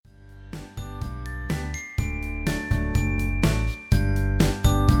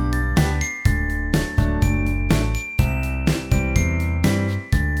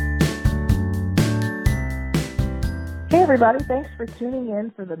everybody. Thanks for tuning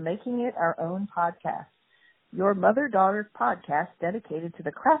in for the Making It Our Own podcast, your mother-daughter podcast dedicated to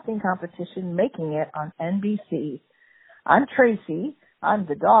the crafting competition Making It on NBC. I'm Tracy. I'm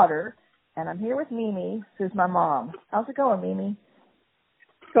the daughter, and I'm here with Mimi, who's my mom. How's it going, Mimi?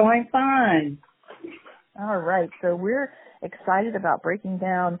 Going fine. All right. So we're excited about breaking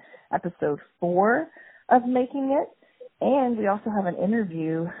down episode 4 of Making It, and we also have an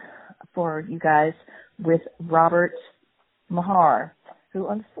interview for you guys with Robert Mahar, who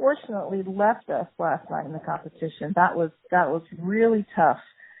unfortunately left us last night in the competition. That was really tough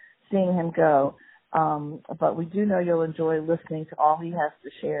seeing him go. But we do know you'll enjoy listening to all he has to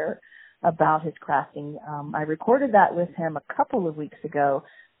share about his crafting. I recorded that with him a couple of weeks ago,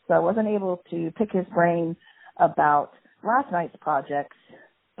 so I wasn't able to pick his brain about last night's projects,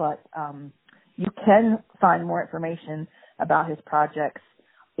 but you can find more information about his projects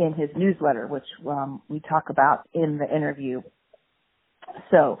in his newsletter, which we talk about in the interview.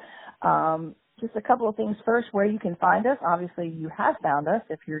 So just a couple of things first, where you can find us. Obviously, you have found us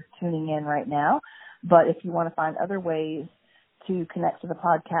if you're tuning in right now, but if you want to find other ways to connect to the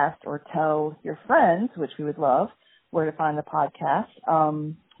podcast or tell your friends, which we would love, where to find the podcast,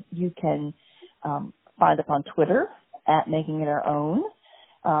 you can find us on Twitter at Making It Our Own.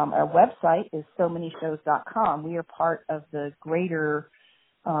 Our website is SoManyShows.com. We are part of the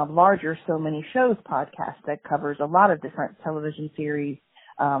larger So Many Shows podcast that covers a lot of different television series,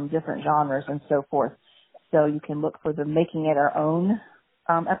 different genres, and so forth. So you can look for the Making It Our Own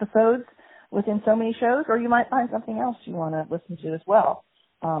episodes within So Many Shows, or you might find something else you want to listen to as well.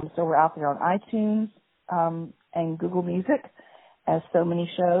 So we're out there on iTunes and Google Music as So Many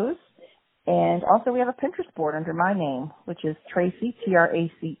Shows. And also we have a Pinterest board under my name, which is Tracy,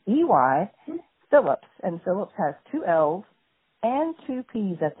 Tracey, Phillips. And Phillips has 2 L's and 2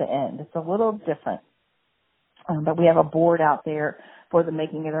 P's at the end. It's a little different. But we have a board out there for the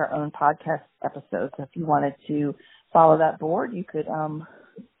Making It Our Own podcast episodes. So if you wanted to follow that board, you could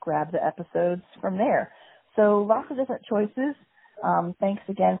grab the episodes from there. So lots of different choices. Thanks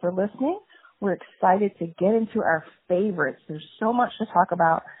again for listening. We're excited to get into our favorites. There's so much to talk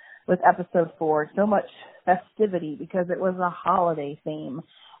about with episode 4, so much festivity because it was a holiday theme.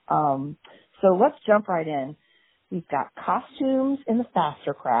 So let's jump right in. We've got costumes in the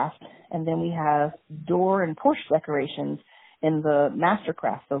faster craft, and then we have door and porch decorations in the master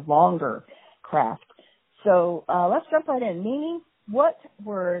craft, the longer craft. So let's jump right in. Mimi, what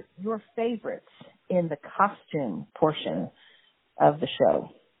were your favorites in the costume portion of the show?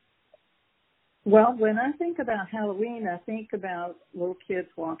 Well, when I think about Halloween, I think about little kids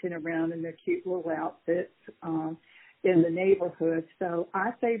walking around in their cute little outfits in the neighborhood. So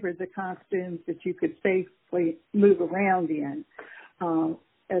I favored the costumes that you could safely move around in.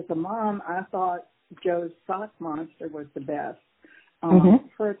 As a mom, I thought Joe's sock monster was the best.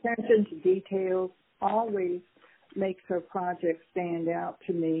 Her attention to details always makes her project stand out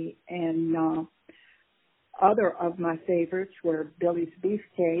to me. And other of my favorites were Billy's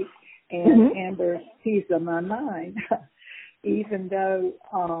Beefcake and Amber's Piece of My Mind. Even though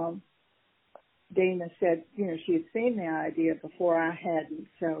Dana said, she had seen the idea before, I hadn't.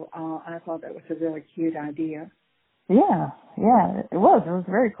 So I thought that was a really cute idea. Yeah, it was. It was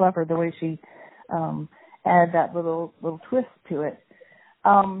very clever the way she added that little twist to it.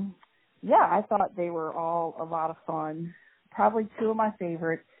 I thought they were all a lot of fun. Probably 2 of my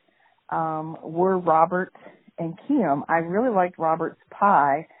favorites were Robert and Kim. I really liked Robert's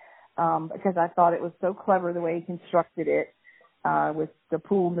pie because I thought it was so clever the way he constructed it with the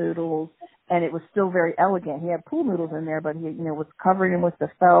pool noodles, and it was still very elegant. He had pool noodles in there, but he was covering them with the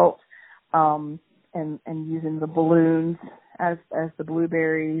felt and using the balloons as the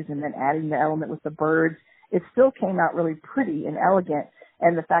blueberries, and then adding the element with the birds. It still came out really pretty and elegant,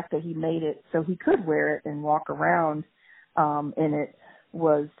 and the fact that he made it so he could wear it and walk around in it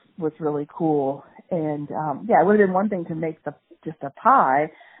was really cool. And it would have been one thing to make just a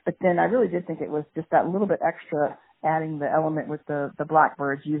pie, but then I really did think it was just that little bit extra, adding the element with the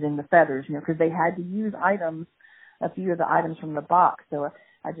blackbirds using the feathers, because they had to use a few of the items from the box. So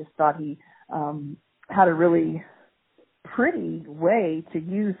I just thought he had a really pretty way to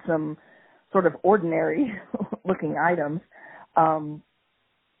use some sort of ordinary looking items. And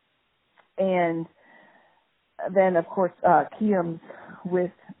then, of course, Kiam's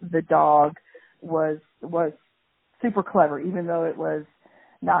with the dog was super clever, even though it was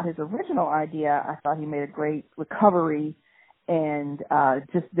not his original idea. I thought he made a great recovery, and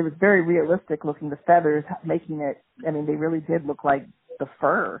it was very realistic looking, the feathers, making it, they really did look like the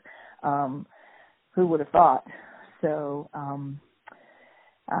fur. Who would have thought? So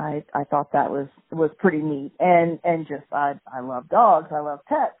I thought that was pretty neat. And just I love dogs, I love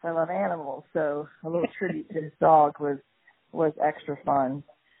pets, I love animals. So a little tribute to his dog was extra fun.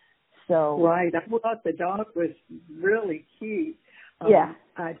 So right, I thought the dog was really cute. Yeah.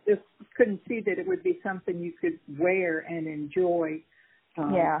 I just couldn't see that it would be something you could wear and enjoy.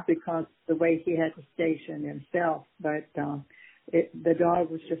 Because the way he had to station himself, but the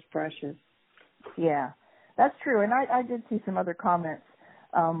dog was just precious. Yeah, that's true. And I did see some other comments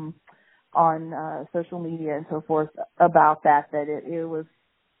on social media and so forth about that it was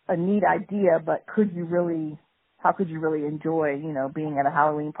a neat idea, but how could you really enjoy, being at a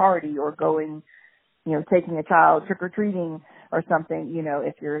Halloween party or going, taking a child trick-or-treating or something,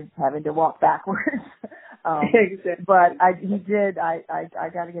 if you're having to walk backwards. Exactly. But I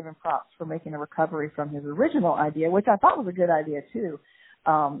got to give him props for making a recovery from his original idea, which I thought was a good idea too.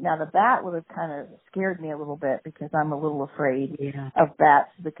 Now the bat would have kind of scared me a little bit because I'm a little afraid of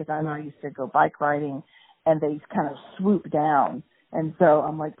bats because I know I used to go bike riding and they kind of swoop down. And so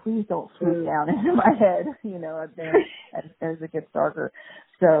I'm like, please don't swoop down into my head, as it gets darker.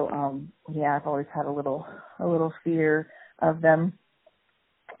 So, I've always had a little fear of them.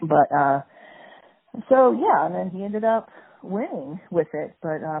 But, and then he ended up winning with it.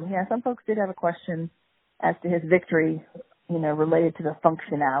 But, some folks did have a question as to his victory, related to the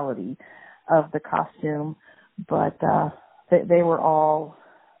functionality of the costume. But, they were all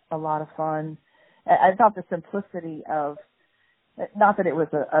a lot of fun. I thought the simplicity of, not that it was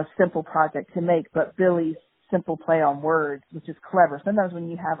a simple project to make, but Billy's simple play on words, which is clever. Sometimes when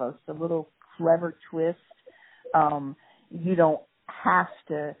you have a little clever twist, you don't have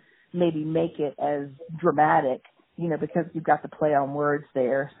to maybe make it as dramatic, because you've got the play on words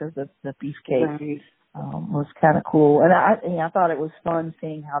there. So the beefcake was kind of cool. And I thought it was fun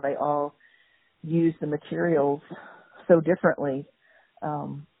seeing how they all use the materials so differently.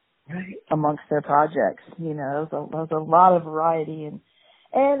 Amongst their projects, there was a lot of variety, and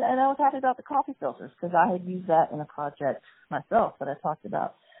I was happy about the coffee filters because I had used that in a project myself that I talked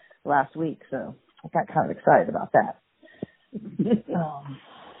about last week, so I got kind of excited about that.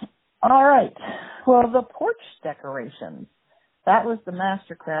 All right, well, the porch decorations, that was the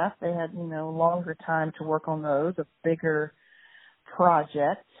mastercraft. They had longer time to work on those, a bigger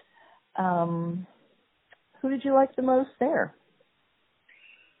project. Who did you like the most there?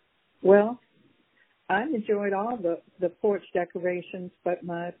 Well, I enjoyed all the porch decorations, but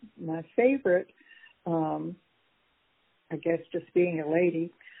my favorite, I guess just being a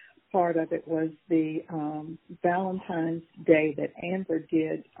lady, part of it was the Valentine's Day that Amber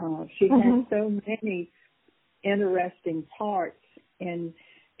did. She had so many interesting parts, and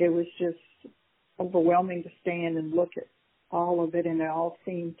it was just overwhelming to stand and look at all of it, and it all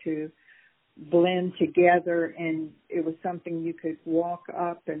seemed to blend together, and it was something you could walk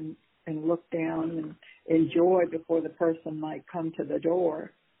up and look down and enjoy before the person might come to the door.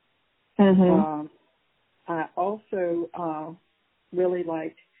 I also really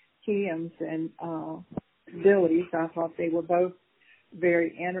liked Kiam's and Billy's. I thought they were both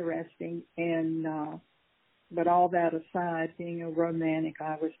very interesting, and but all that aside, being a romantic,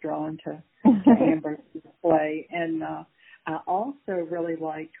 I was drawn to Amber's play, and I also really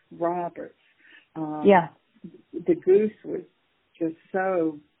liked Robert's. The goose was just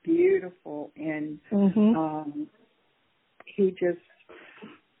so beautiful, and he just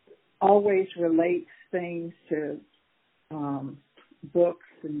always relates things to books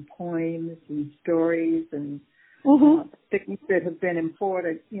and poems and stories and things that have been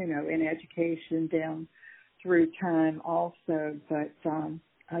important, in education down through time also. But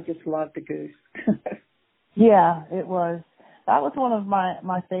I just love the goose. Yeah, it was. That was one of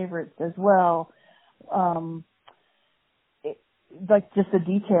my favorites as well. Like just the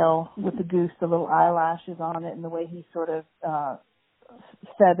detail with the goose, the little eyelashes on it, and the way he sort of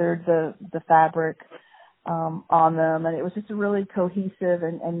feathered the fabric on them, and it was just really cohesive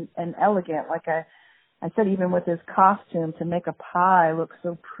and elegant. Like I said, even with his costume, to make a pie look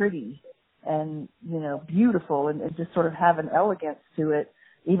so pretty and beautiful, and just sort of have an elegance to it,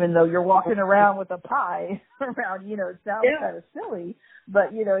 even though you're walking around with a pie around. It sounds kind of silly,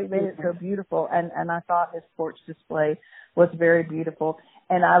 but he made it so beautiful, and I thought his porch display was very beautiful,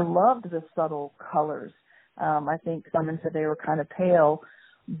 and I loved the subtle colors. I think someone said they were kind of pale,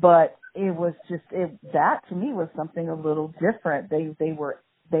 but it was just that to me was something a little different. They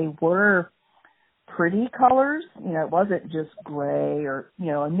were pretty colors. It wasn't just gray or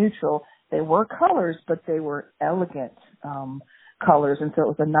a neutral. They were colors, but they were elegant colors, and so it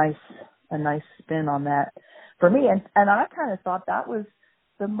was a nice spin on that for me. And I kind of thought that was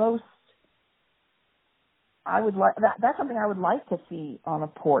the most I would like that. That's something I would like to see on a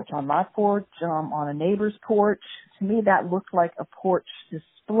porch, on my porch, on a neighbor's porch. To me, that looked like a porch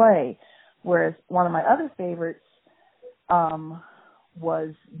display. Whereas one of my other favorites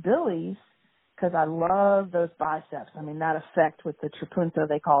was Billy's, because I love those biceps. I mean, that effect with the trapunto,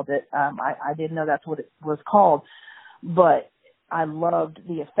 they called it. I didn't know that's what it was called, but I loved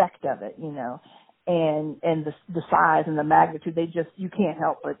the effect of it, you know, and the size and the magnitude. You can't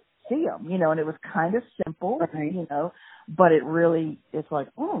help but see them, you know, and it was kind of simple, right. you know, but it's like,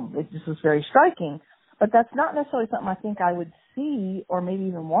 it just was very striking. But that's not necessarily something I think I would see or maybe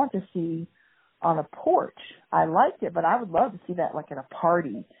even want to see on a porch. I liked it, but I would love to see that like at a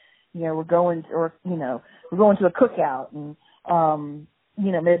party. You know, we're going to a cookout and,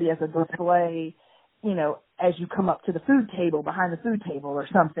 you know, maybe as a display, you know, as you come up to the food table, behind the food table or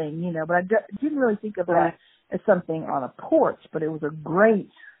something, you know, but I didn't really think of that as something on a porch, but it was a great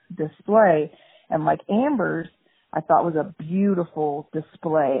display. And like Amber's, I thought was a beautiful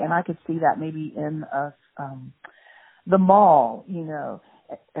display, and I could see that maybe in the mall, you know,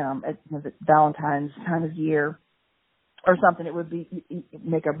 at Valentine's time of year or something. It would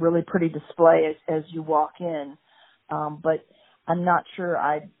make a really pretty display as you walk in. But I'm not sure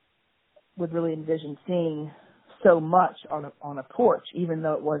I would really envision seeing so much on a porch, even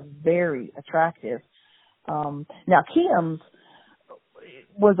though it was very attractive. Now Kiam's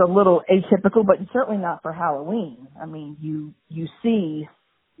was a little atypical, but certainly not for Halloween. I mean, you see,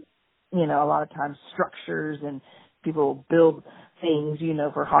 you know, a lot of times structures and people build things, you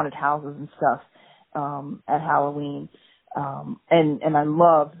know, for haunted houses and stuff at Halloween. And I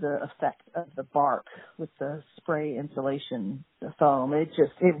love the effect of the bark with the spray insulation, the foam. It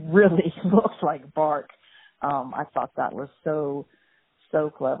really looks like bark. I thought that was so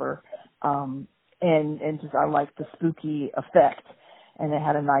clever. And just, I like the spooky effect. And it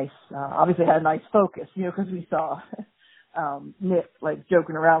had a nice, obviously it had a nice focus, you know, because we saw, Nick like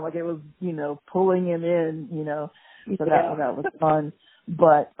joking around like it was, you know, pulling him in, you know, so that was fun.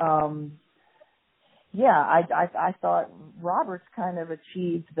 But, yeah, I thought Roberts kind of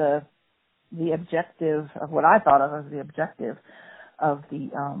achieved the objective of what I thought of as the objective of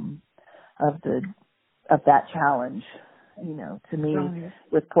that challenge, you know, to me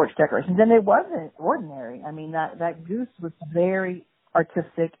with porch decorations. And it wasn't ordinary. I mean, that goose was very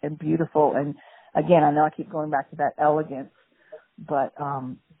artistic and beautiful. And again, I know I keep going back to that elegance, but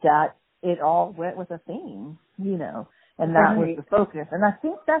that it all went with a theme, you know, and that was the focus. And I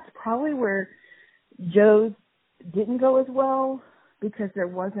think that's probably where Joe's didn't go as well, because there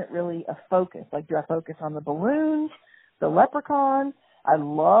wasn't really a focus. Like, do I focus on the balloons, the leprechaun? I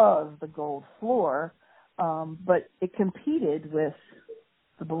love the gold floor, but it competed with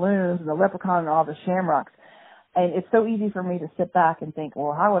the balloons and the leprechaun and all the shamrocks. And it's so easy for me to sit back and think,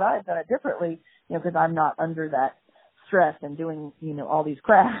 well, how would I have done it differently? You know, because I'm not under that stress and doing, you know, all these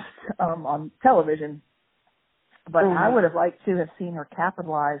crafts on television. But I would have liked to have seen her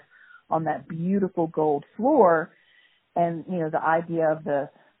capitalize on that beautiful gold floor, and, you know, the idea of the,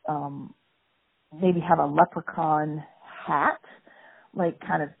 maybe have a leprechaun hat, like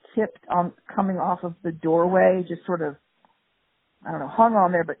kind of tipped on, coming off of the doorway, just sort of, I don't know, hung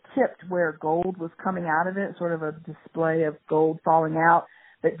on there, but tipped where gold was coming out of it, sort of a display of gold falling out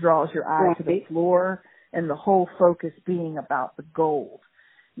that draws your eye to the floor, and the whole focus being about the gold.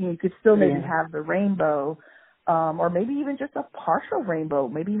 You know, you could still maybe have the rainbow, or maybe even just a partial rainbow,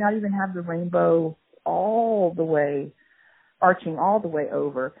 maybe not even have the rainbow all the way, arching all the way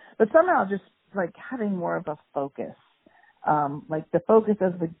over, but somehow just like having more of a focus, like the focus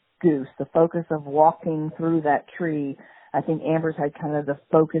of the goose, the focus of walking through that tree. I think Amber's had kind of the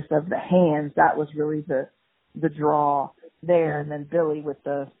focus of the hands. That was really the draw there. And then Billy with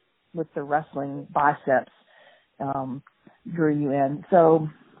the wrestling biceps, drew you in. So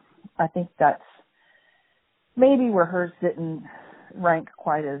I think that's maybe where hers didn't rank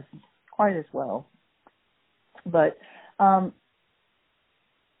quite as well. But,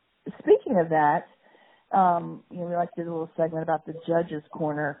 speaking of that, you know, we like to do a little segment about the judges'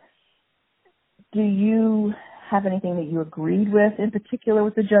 corner. Do you have anything that you agreed with in particular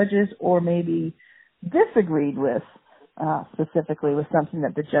with the judges, or maybe disagreed with, specifically with something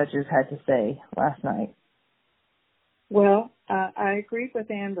that the judges had to say last night? Well, I agreed with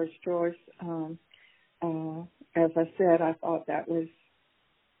Amber's choice. As I said, I thought I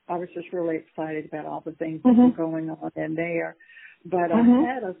was just really excited about all the things that were going on in there. But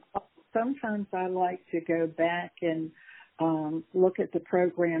sometimes I like to go back and look at the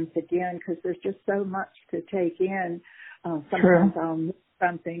programs again, because there's just so much to take in. Sometimes I'll miss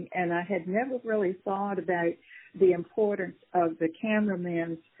something, and I had never really thought about the importance of the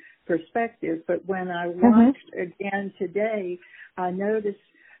cameraman's perspective. But when I watched again today, I noticed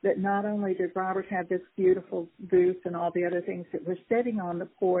that not only did Robert have this beautiful booth and all the other things that were sitting on the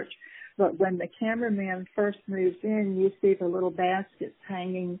porch, but when the cameraman first moves in, you see the little baskets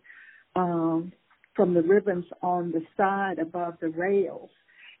hanging from the ribbons on the side above the rails.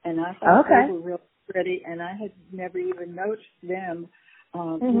 And I thought they were real pretty, and I had never even noticed them, you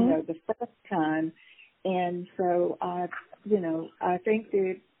know, the first time. And so, you know, I think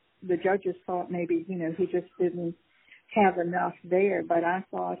the judges thought maybe, you know, he just didn't have enough there, but I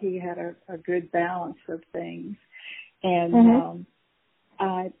thought he had a good balance of things. And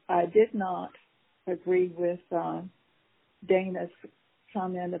I did not agree with Dana's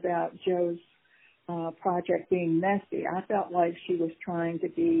comment about Joe's project being messy. I felt like she was trying to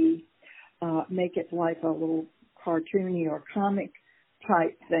make it like a little cartoony or comic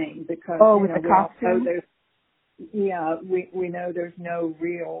type thing, because with the costume? We know there's no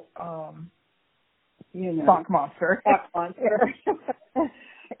real you know, funk monster. It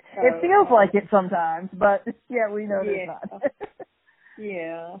So, feels like it sometimes, but yeah, we know there's not.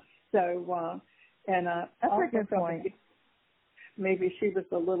 Yeah. So, and that's a good point. Maybe she was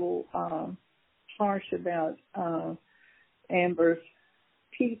a little harsh about Amber's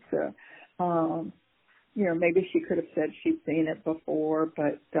pizza. You know, maybe she could have said she'd seen it before,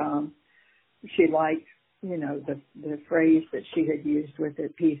 but she liked, you know, the phrase that she had used with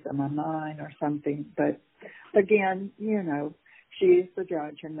it, piece of my mind or something. But again, you know, she's the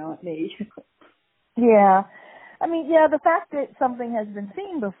judge and not me. Yeah. I mean, yeah, the fact that something has been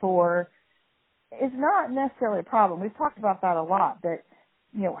seen before is not necessarily a problem. We've talked about that a lot, that,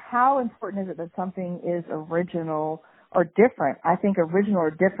 you know, how important is it that something is original or different? I think original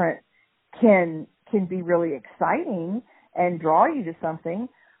or different can be really exciting and draw you to something,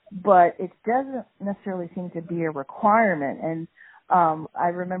 but it doesn't necessarily seem to be a requirement. And I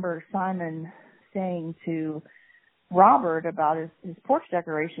remember Simon saying to Robert about his porch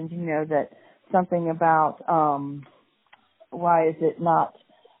decorations, you know, that something about why is it not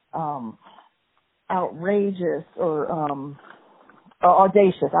outrageous or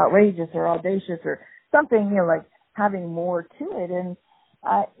audacious or something, you know, like having more to it. And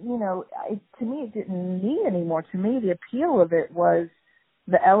you know, to me, it didn't need any more. To me, the appeal of it was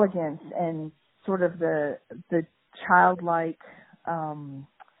the elegance and sort of the childlike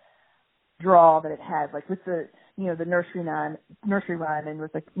draw that it had, like with the, you know, the nursery rhyme, and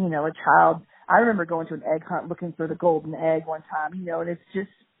with, like, you know, a child. I remember going to an egg hunt looking for the golden egg one time, you know, and it's just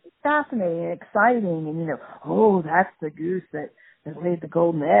fascinating and exciting, and, you know, oh, that's the goose that laid the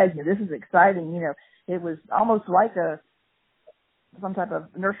golden egg. You know, this is exciting. You know, it was almost like some type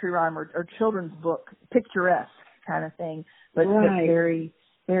of nursery rhyme or children's book, picturesque kind of thing, but very,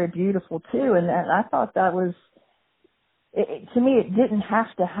 very beautiful too. And I thought that was, to me, it didn't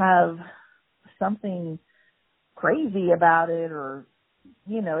have to have something crazy about it, or,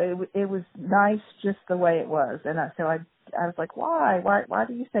 you know, it was nice just the way it was. And so I was like, why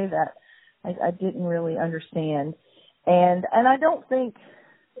do you say that? I didn't really understand. And I don't think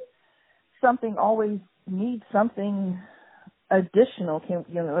something always needs something additional. You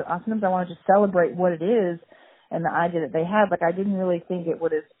know, sometimes I want to just celebrate what it is and the idea that they have. Like, I didn't really think it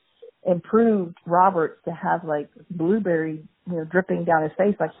would have improved Robert to have, like, blueberry, you know, dripping down his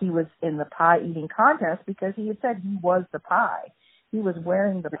face like he was in the pie eating contest, because he had said he was the pie. He was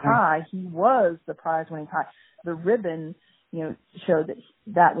wearing the pie. He was the prize winning pie. The ribbon, you know, showed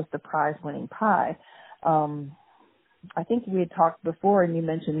that was the prize winning pie. I think we had talked before, and you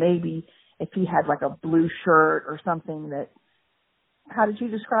mentioned maybe if he had like a blue shirt or something that. How did you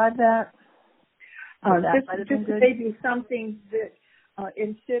describe that? Just maybe something that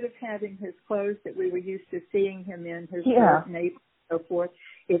instead of having his clothes that we were used to seeing him in, his shirt and so forth,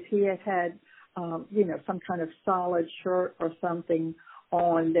 if he had you know, some kind of solid shirt or something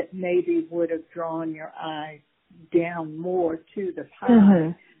on that maybe would have drawn your eye down more to the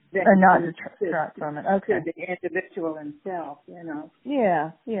pie. And not distract from it. Okay. To the individual himself, you know.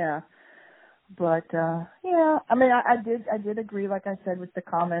 Yeah. But yeah, I mean, I did agree, like I said, with the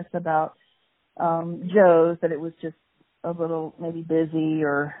comments about Joe's, that it was just a little maybe busy,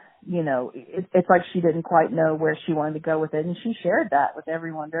 or, you know, it's like she didn't quite know where she wanted to go with it, and she shared that with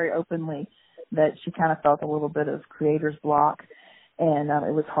everyone very openly, that she kind of felt a little bit of creator's block, and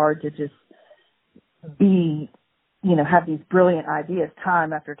it was hard to just be, you know, have these brilliant ideas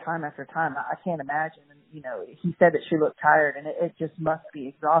time after time after time. I can't imagine. And, you know, he said that she looked tired, and it just must be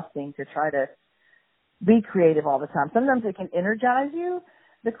exhausting to try to be creative all the time. Sometimes it can energize you,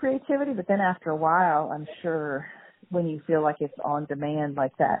 the creativity, but then after a while, I'm sure when you feel like it's on demand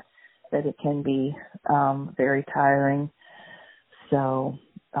like that it can be very tiring. So,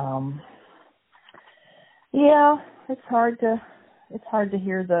 yeah, it's hard to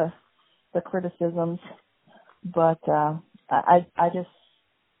hear the criticisms, but I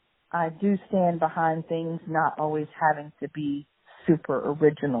do stand behind things not always having to be super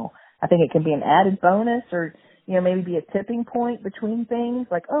original. I think it can be an added bonus, or maybe be a tipping point between things,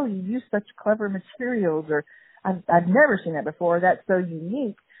 like, oh, you use such clever materials, or I've never seen that before, that's so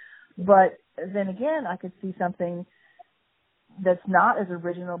unique. But then again, I could see something that's not as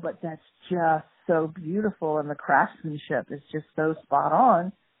original, but that's just so beautiful, and the craftsmanship is just so spot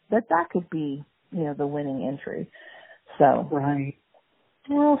on that could be, the winning entry. So, right.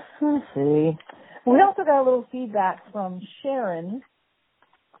 We'll see. We also got a little feedback from Sharon,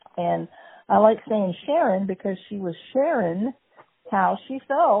 and I like saying Sharon because she was sharing how she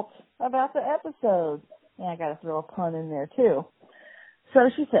felt about the episode. And I got to throw a pun in there too. So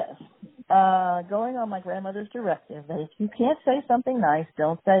she says, going on my grandmother's directive that if you can't say something nice,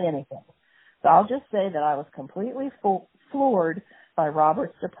 don't say anything. So I'll just say that I was completely floored by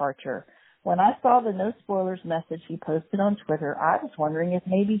Robert's departure. When I saw the no spoilers message he posted on Twitter, I was wondering if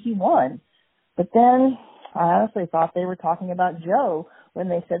maybe he won. But then I honestly thought they were talking about Joe when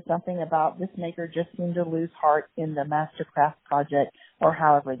they said something about this maker just seemed to lose heart in the Mastercraft project, or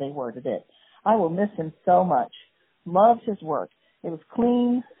however they worded it. I will miss him so much. Loved his work. It was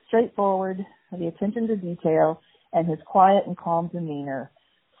clean, straightforward, the attention to detail, and his quiet and calm demeanor.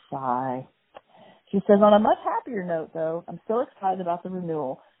 Sigh. She says, on a much happier note, though, I'm so excited about the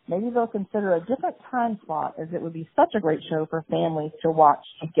renewal. Maybe they'll consider a different time slot, as it would be such a great show for families to watch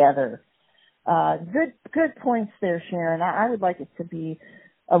together. Good points there, Sharon. I would like it to be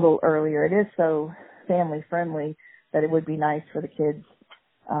a little earlier. It is so family friendly that it would be nice for the kids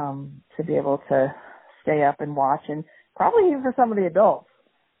to be able to stay up and watch, and probably even for some of the adults.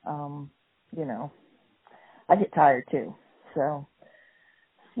 I get tired too, so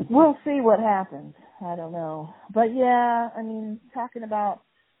we'll see what happens. I don't know, but yeah, I mean, talking about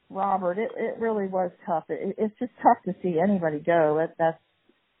Robert, it really was tough. It's just tough to see anybody go.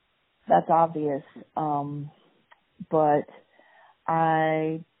 That's obvious. But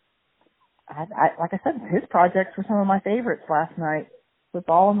I like I said, his projects were some of my favorites last night. It's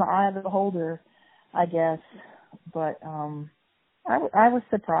all in the eye of the beholder, I guess. But I was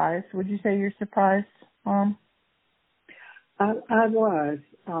surprised. Would you say you're surprised, Mom? I was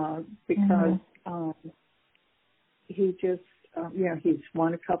because he just he's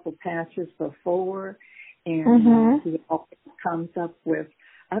won a couple patches before, and he always comes up with.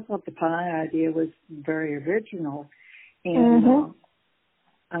 I thought the pie idea was very original, and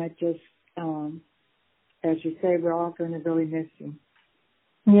I just, as you say, we're all going to really miss him.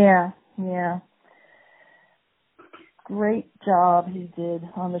 Yeah. Great job he did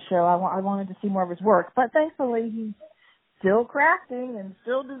on the show. I wanted to see more of his work, but thankfully he's still crafting and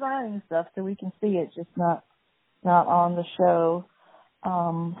still designing stuff, so we can see it, just not on the show.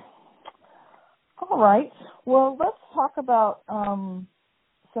 All right. Well, let's talk about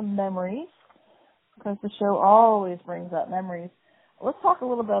some memories, because the show always brings up memories. Let's talk a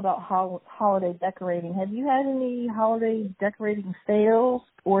little bit about holiday decorating. Have you had any holiday decorating fails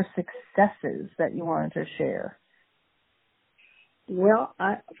or successes that you wanted to share? Well,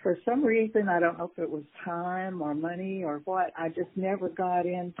 for some reason, I don't know if it was time or money or what, I just never got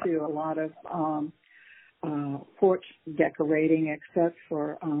into a lot of porch decorating except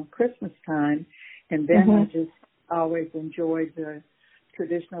for Christmas time. And then I just always enjoyed the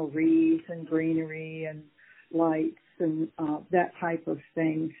traditional wreaths and greenery and lights and that type of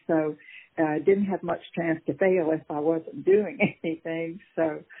thing. So I didn't have much chance to fail if I wasn't doing anything.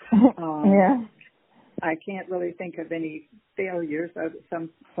 So I can't really think of any failures. Some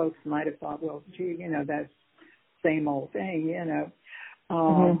folks might have thought, well, gee, that's same old thing,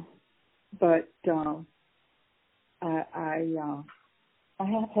 But I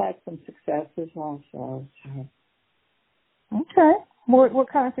have had some successes also. So. Okay. What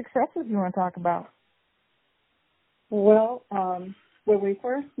kind of successes do you want to talk about? Well, when we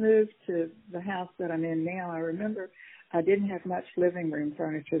first moved to the house that I'm in now, I remember I didn't have much living room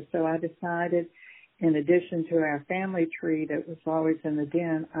furniture, so I decided, in addition to our family tree that was always in the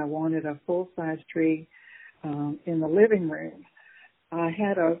den, I wanted a full-size tree in the living room. I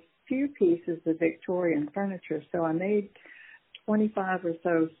had a few pieces of Victorian furniture, so I made 25 or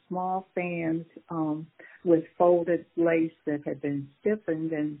so small fans with folded lace that had been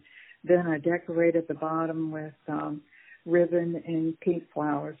stiffened, and then I decorated the bottom with ribbon and pink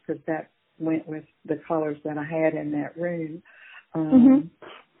flowers, because that went with the colors that I had in that room.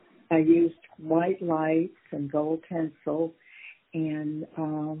 I used white lights and gold tinsel, and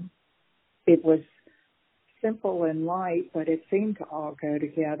it was simple and light, but it seemed to all go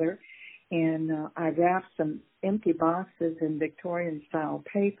together. And I wrapped some empty boxes in Victorian-style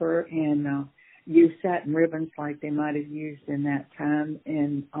paper and used satin ribbons like they might have used in that time.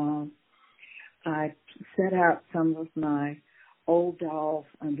 And I set out some of my old dolls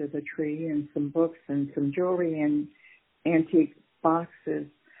under the tree and some books and some jewelry and antique boxes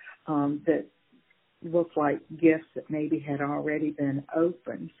that looked like gifts that maybe had already been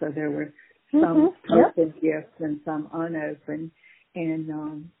opened. So there were some open gifts and some unopened.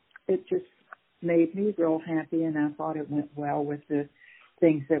 And it just made me real happy, and I thought it went well with the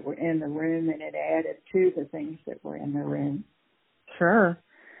things that were in the room, and it added to the things that were in the room. Sure.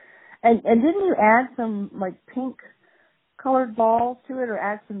 And didn't you add some, like, pink colored balls to it, or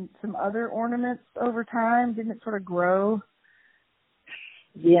add some other ornaments over time? Didn't it sort of grow?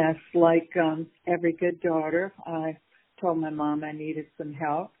 Yes, like every good daughter, I told my mom I needed some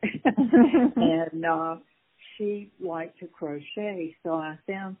help. And she liked to crochet, so I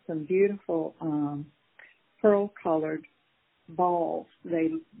found some beautiful pearl-colored balls. They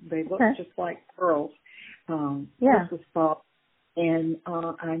look just like pearls. Christmas balls. And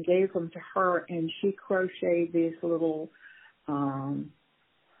I gave them to her, and she crocheted these little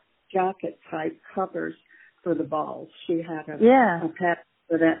jacket-type covers for the balls. She had a pattern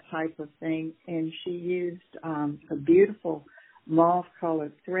for that type of thing, and she used a beautiful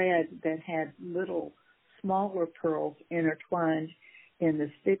mauve-colored thread that had little smaller pearls intertwined in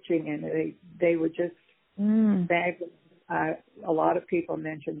the stitching, and they were just fabulous. A lot of people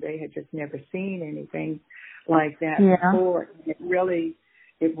mentioned they had just never seen anything like that before.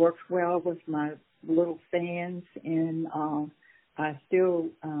 It works well with my little fans, and I still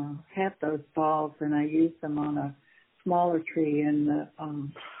have those balls, and I use them on a smaller tree in the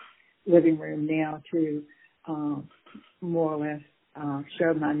living room now to more or less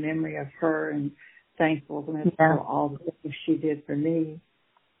show my memory of her and thankfulness for all the things she did for me.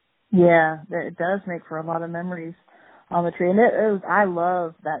 Yeah, it does make for a lot of memories on the tree. And I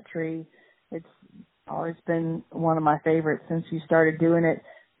love that tree. It's always been one of my favorites since you started doing it.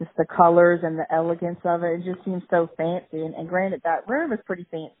 Just the colors and the elegance of it. It just seems so fancy. And granted, that room is pretty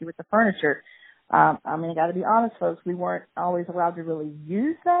fancy with the furniture. I got to be honest, folks, we weren't always allowed to really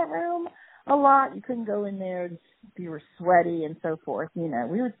use that room a lot. You couldn't go in there if you were sweaty and so forth. You know,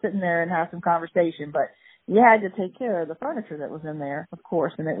 we would sit in there and have some conversation, but you had to take care of the furniture that was in there, of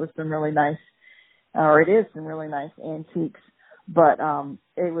course, and it was some really nice, or it is some really nice antiques. But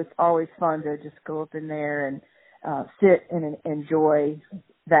it was always fun to just go up in there and sit and enjoy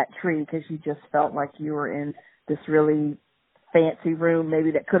that tree, because you just felt like you were in this really fancy room,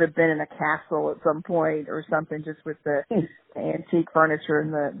 maybe that could have been in a castle at some point or something, just with the antique furniture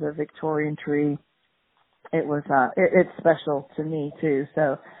and the Victorian tree. It was it's special to me too.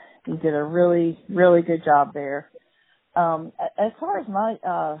 So you did a really, really good job there. As far as my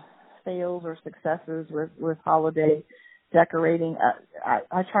fails or successes with holiday decorating,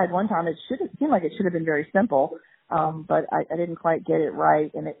 I tried one time. It seemed like it should have been very simple, but I didn't quite get it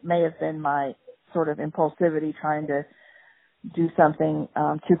right, and it may have been my sort of impulsivity trying to do something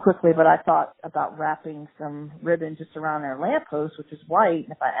too quickly. But I thought about wrapping some ribbon just around our lamppost, which is white,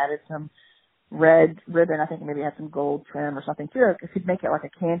 and if I added some red ribbon, I think maybe I had some gold trim or something too, it could make it like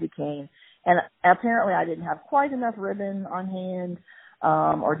a candy cane. And apparently I didn't have quite enough ribbon on hand,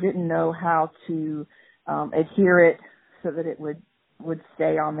 or didn't know how to adhere it so that it would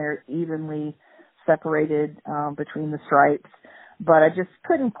stay on there evenly separated between the stripes. But I just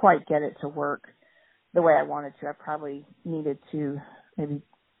couldn't quite get it to work the way I wanted to. I probably needed to maybe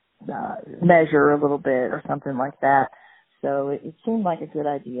measure a little bit or something like that. So it seemed like a good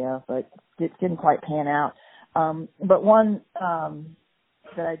idea, but it didn't quite pan out. But one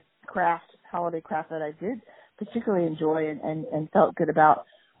holiday craft that I did particularly enjoy and felt good about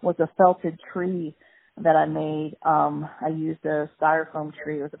was a felted tree that I made. I used a styrofoam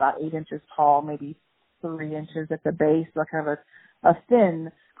tree. It was about 8 inches tall, maybe 3 inches at the base, like kind of a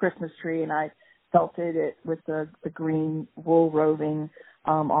thin Christmas tree, and I felted it with the green wool roving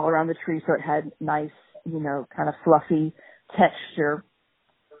all around the tree, so it had nice, kind of fluffy texture,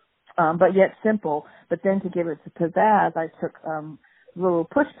 but yet simple. But then to give it to pizzazz, I took little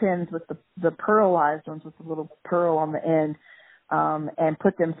push pins with the pearlized ones with the little pearl on the end, and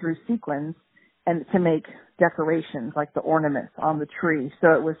put them through sequins and to make decorations like the ornaments on the tree.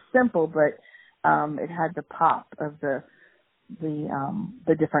 So it was simple, but it had the pop of the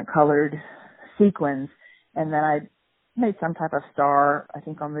different colored sequins. And then I made some type of star, I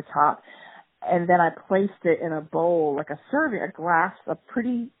think, on the top. And then I placed it in a bowl, like a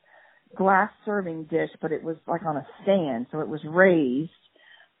pretty glass serving dish, but it was like on a stand, so it was raised.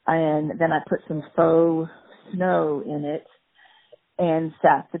 And then I put some faux snow in it and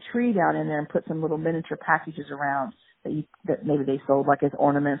sat the tree down in there and put some little miniature packages around that maybe they sold like as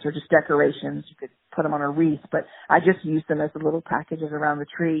ornaments or just decorations. You could put them on a wreath, but I just used them as the little packages around the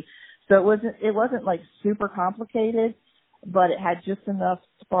tree. So it wasn't like super complicated, but it had just enough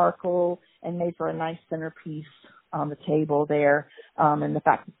sparkle and made for a nice centerpiece on the table there. And the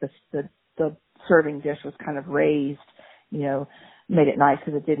fact that the serving dish was kind of raised, made it nice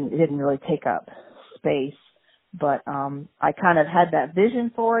because it didn't really take up space. But I kind of had that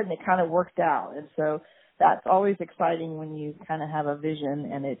vision for it, and it kind of worked out. And so that's always exciting when you kind of have a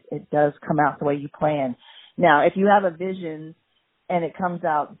vision and it does come out the way you plan. Now, if you have a vision and it comes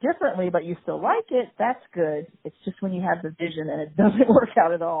out differently, but you still like it, that's good. It's just when you have the vision and it doesn't work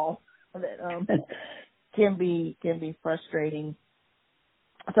out at all that can be frustrating.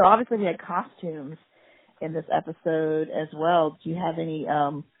 So obviously we had costumes in this episode as well. Do you have any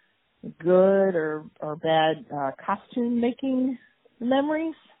good or bad costume making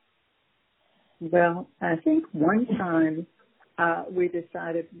memories? Well, I think one time we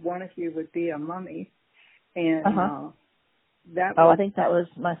decided one of you would be a mummy, and that. I think that was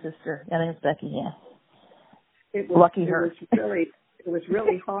my sister. I think it's Becky. Yeah. It was lucky her. It was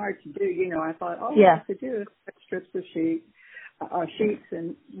really hard to do. I thought, I have to do is cut strips of sheets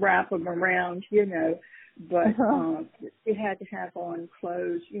and wrap them around. But you had to have on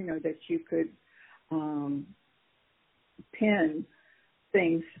clothes, that you could pin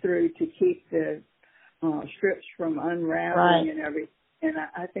things through to keep the strips from unraveling and everything. And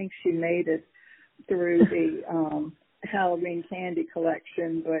I think she made it through the Halloween candy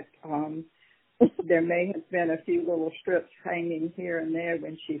collection, but there may have been a few little strips hanging here and there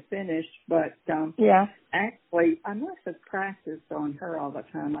when she finished. But actually, I must have practiced on her all the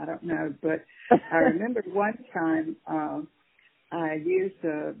time. I don't know. But I remember one time I used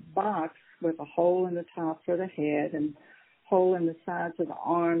a box with a hole in the top for the head and hole in the sides of the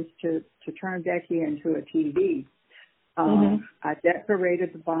arms to turn Becky into a TV. I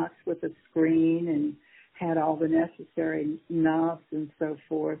decorated the box with a screen and had all the necessary knobs and so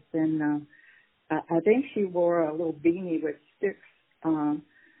forth. And I think she wore a little beanie with sticks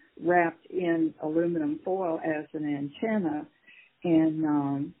wrapped in aluminum foil as an antenna.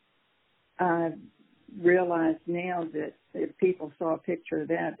 And I realize now that if people saw a picture of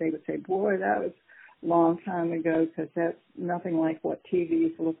that, they would say, boy, that was long time ago, because that's nothing like what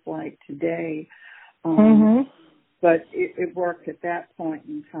TVs look like today. But it worked at that point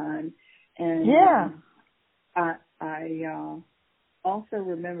in time. And I also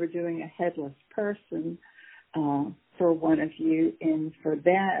remember doing a headless person for one of you, and for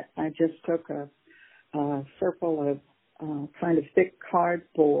that I just took a circle of kind of thick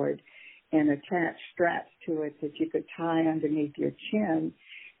cardboard and attached straps to it that you could tie underneath your chin.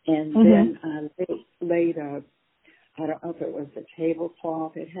 And then I laid I don't know if it was a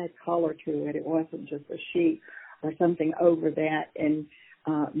tablecloth. It had color to it. It wasn't just a sheet or something over that, and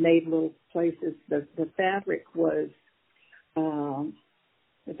made little places. The fabric was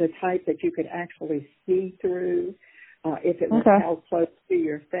the type that you could actually see through if it was held close to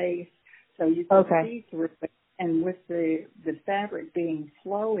your face. So you could see through it. And with the fabric being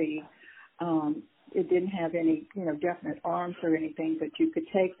flowy, it didn't have any, definite arms or anything, but you could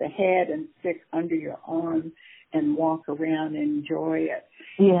take the head and stick under your arm and walk around and enjoy it.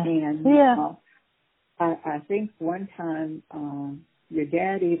 And I think one time your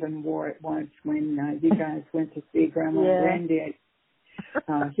dad even wore it once when you guys went to see Grandma and Granddad.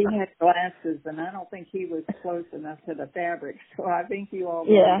 He had glasses, and I don't think he was close enough to the fabric, so I think you all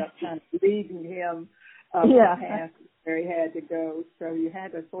ended up kind of leading him up the path where he had to go. So you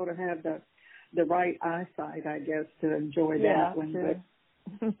had to sort of have the right eyesight, I guess, to enjoy that one. True.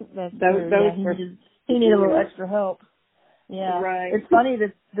 But he needed a little extra help. Yeah, right. It's funny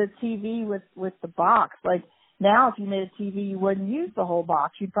that the TV with the box. Like now, if you made a TV, you wouldn't use the whole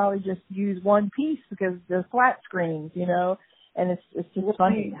box. You'd probably just use one piece because they're flat screens, And it's just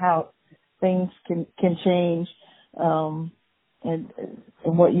funny how things can change, and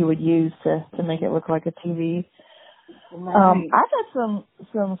what you would use to make it look like a TV. Right. I've had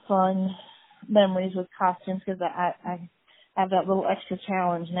some fun memories with costumes because I have that little extra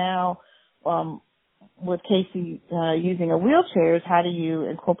challenge now with Casey using a wheelchair. Is how do you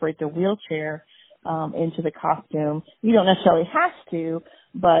incorporate the wheelchair into the costume? You don't necessarily have to,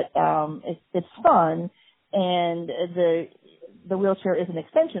 but it's fun, and the wheelchair is an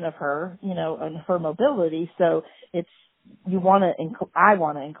extension of her, and her mobility. So I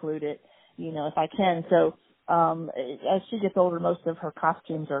want to include it, if I can. So as she gets older, most of her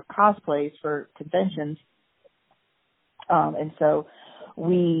costumes are cosplays for conventions. And so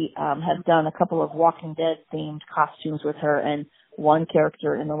we have done a couple of Walking Dead themed costumes with her, and one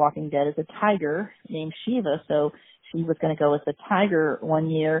character in The Walking Dead is a tiger named Shiva, so she was going to go as the tiger one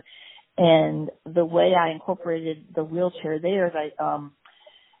year. And the way I incorporated the wheelchair there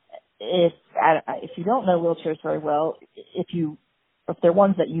is if you don't know wheelchairs very well, if they're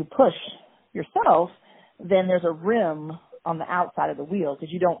ones that you push yourself, then there's a rim on the outside of the wheel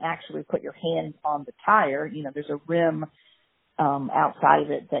because you don't actually put your hand on the tire. You know, there's a rim outside of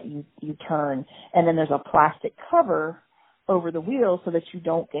it that you turn, and then there's a plastic cover over the wheel so that you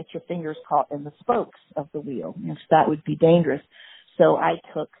don't get your fingers caught in the spokes of the wheel. You know, so that would be dangerous. So I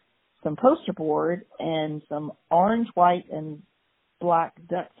took some poster board and some orange, white, and black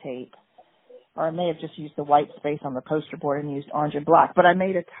duct tape, or I may have just used the white space on the poster board and used orange and black, but I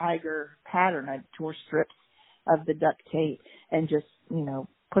made a tiger pattern. I tore strips of the duct tape and just, you know,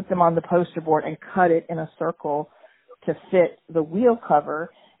 put them on the poster board and cut it in a circle to fit the wheel cover.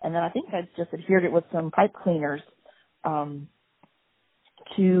 And then I think I just adhered it with some pipe cleaners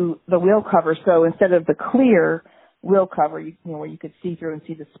to the wheel cover. So instead of the clear wheel cover, you know, where you could see through and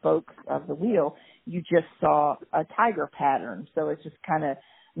see the spokes of the wheel, you just saw a tiger pattern. So it just kind of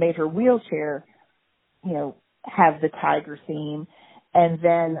made her wheelchair, you know, have the tiger theme. And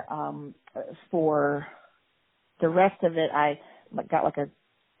then for the rest of it, I got like a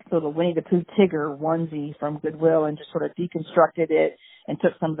little Winnie the Pooh Tigger onesie from Goodwill and just sort of deconstructed it and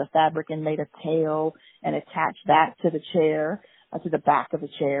took some of the fabric and made a tail and attached that to the chair, to the back of the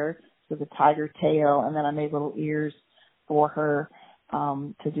chair, so the tiger tail. And then I made little ears for her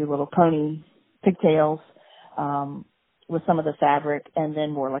to do little pony pigtails with some of the fabric, and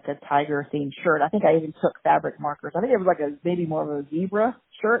then more like a tiger themed shirt. I think I even took fabric markers. I think it was like maybe more of a zebra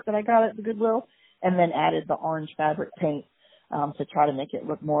shirt that I got at the Goodwill, and then added the orange fabric paint to try to make it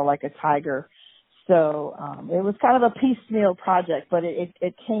look more like a tiger. So it was kind of a piecemeal project, but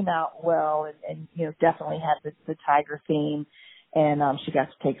it came out well, and you know, definitely had the tiger theme, and she got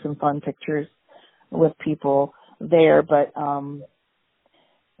to take some fun pictures with people there. But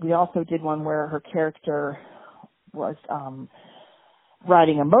we also did one where her character was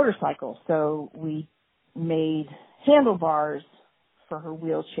riding a motorcycle. So we made handlebars for her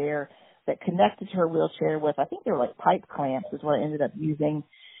wheelchair that connected to her wheelchair with, I think they were like pipe clamps is what I ended up using,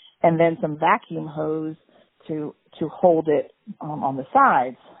 and then some vacuum hose to hold it on the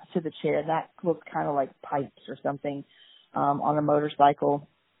sides to the chair. That looked kind of like pipes or something on a motorcycle.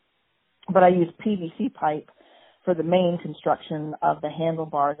 But I used PVC pipe for the main construction of the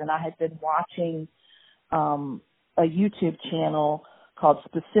handlebars, and I had been watching a YouTube channel called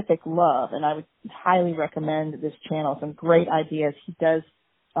Specific Love, and I would highly recommend this channel. Some great ideas. He does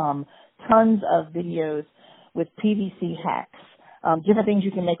tons of videos with PVC hacks, different things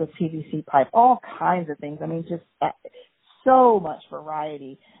you can make with PVC pipe, all kinds of things. I mean, just so much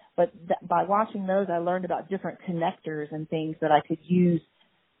variety. But by watching those, I learned about different connectors and things that I could use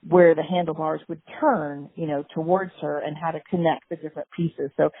where the handlebars would turn, you know, towards her, and how to connect the different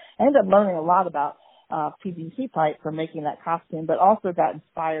pieces. So I ended up learning a lot about PVC pipe from making that costume, but also got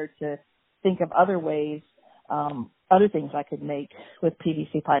inspired to think of other ways, other things I could make with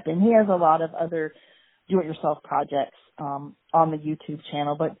PVC pipe. And he has a lot of other do-it-yourself projects on the YouTube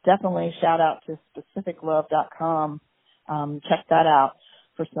channel, but definitely shout out to specificlove.com. Check that out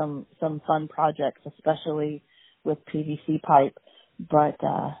for some fun projects, especially with PVC pipe. But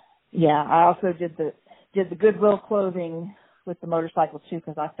yeah, I also did the Goodwill clothing with the motorcycle too,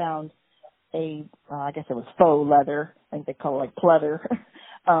 because I found I guess it was faux leather, I think they call it like pleather,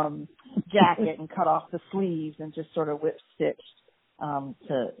 jacket, and cut off the sleeves and just sort of whip stitched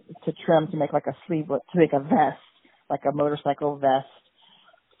to trim to make like a sleeve, to make a vest, like a motorcycle vest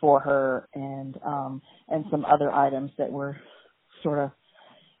for her, and some other items that were sort of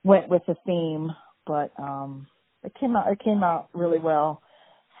went with the theme, but it came out really well.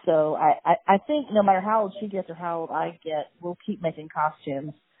 So I think no matter how old she gets or how old I get, we'll keep making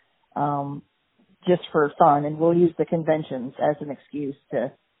costumes just for fun, and we'll use the conventions as an excuse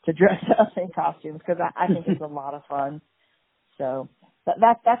to dress up in costumes, because I think it's a lot of fun. So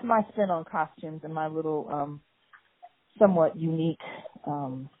that's my spin on costumes and my little somewhat unique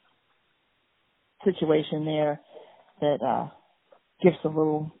situation there that gives a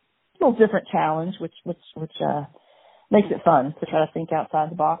little different challenge, which makes it fun to try to think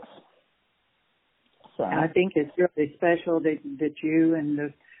outside the box. So I think it's really special that you and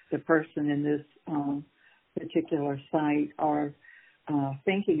the person in this particular site are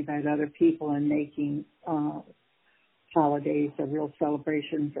thinking about other people and making holidays a real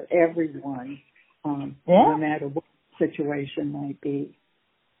celebration for everyone, no matter what the situation might be.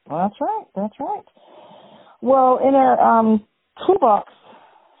 Well, that's right. Well, in our toolbox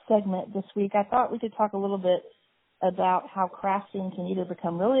segment this week, I thought we could talk a little bit about how crafting can either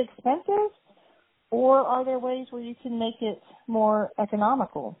become really expensive, or are there ways where you can make it more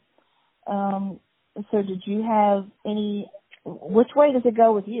economical? So did you have which way does it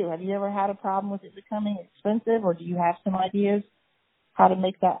go with you? Have you ever had a problem with it becoming expensive, or do you have some ideas how to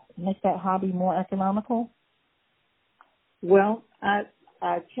make that hobby more economical? Well,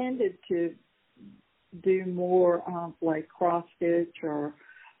 I tended to do more like cross stitch or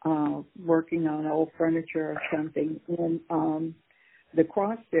working on old furniture or something. And the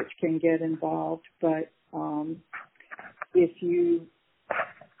cross stitch can get involved, but if you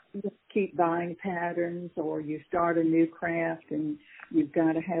keep buying patterns, or you start a new craft and you've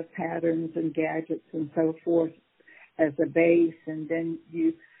got to have patterns and gadgets and so forth as a base, and then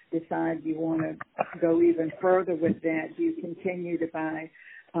you decide you want to go even further with that, you continue to buy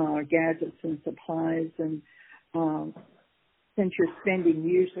gadgets and supplies. And since you're spending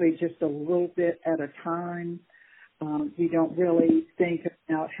usually just a little bit at a time, you don't really think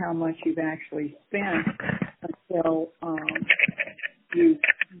about how much you've actually spent until you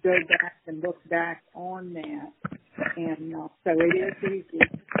go back and look back on that. And so it is easy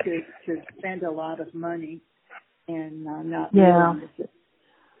to spend a lot of money and not realize it.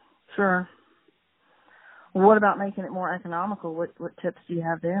 Sure. Well, what about making it more economical? What tips do you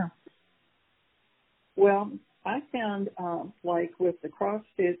have there? Well, I found like with the cross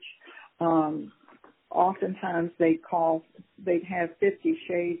stitch, oftentimes they'd have 50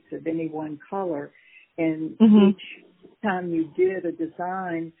 shades of any one color, and each time you did a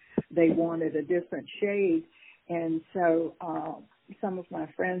design, they wanted a different shade. And so some of my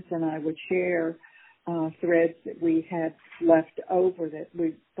friends and I would share threads that we had left over that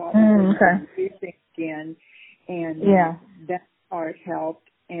we thought we were using again, and that part helped.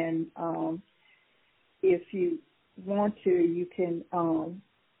 And if you want to, you can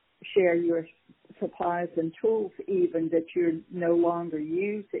share your supplies and tools even that you're no longer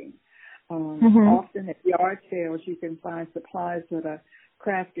using. Often at yard sales you can find supplies that a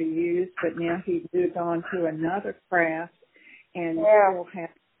crafter used, but now he's moved on to another craft and still have,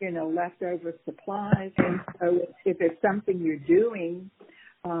 leftover supplies. And so if it's something you're doing,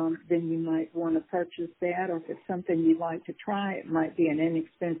 then you might want to purchase that. Or if it's something you'd like to try, it might be an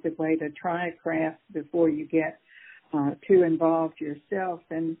inexpensive way to try a craft before you get too involved yourself.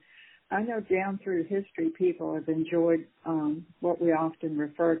 And I know down through history, people have enjoyed what we often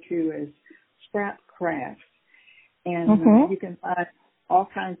refer to as scrap crafts. And you can find all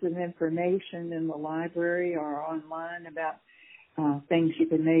kinds of information in the library or online about things you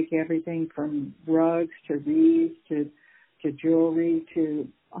can make, everything from rugs to wreaths to jewelry to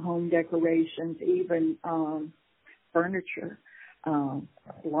home decorations, even furniture. A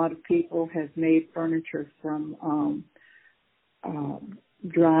lot of people have made furniture from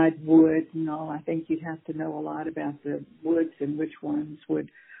dried wood and all. I think you'd have to know a lot about the woods and which ones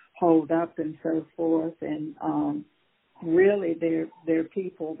would hold up and so forth. And really, they're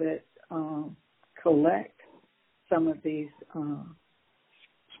people that collect some of these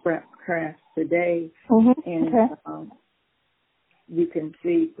scrap crafts today. And you can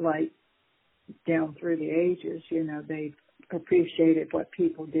see, like, down through the ages, they've appreciated what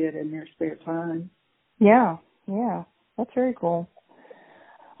people did in their spare time. Yeah, that's very cool.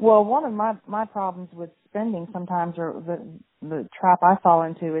 Well, one of my problems with spending sometimes, or the trap I fall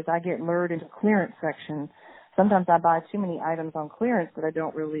into, is I get lured into clearance section. Sometimes I buy too many items on clearance that I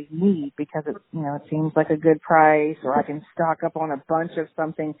don't really need because it seems like a good price, or I can stock up on a bunch of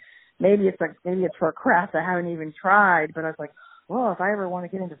something. Maybe it's for a craft I haven't even tried, but I was like, well, if I ever want to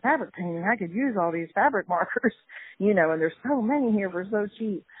get into fabric painting, I could use all these fabric markers, and there's so many here for so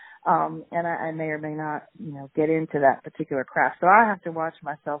cheap. And I may or may not, get into that particular craft. So I have to watch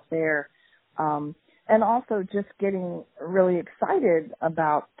myself there. And also just getting really excited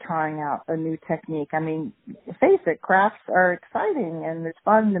about trying out a new technique. I mean, face it, crafts are exciting and it's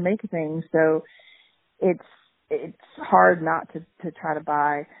fun to make things. So it's hard not to try to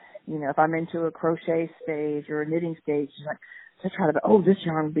buy, if I'm into a crochet stage or a knitting stage, like, to try to, this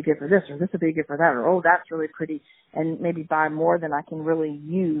yarn would be good for this, or this would be good for that, or, that's really pretty, and maybe buy more than I can really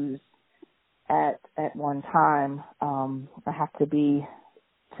use at one time. I have to be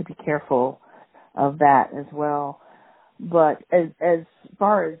careful of that as well. But as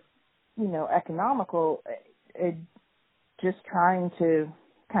far as, economical, just trying to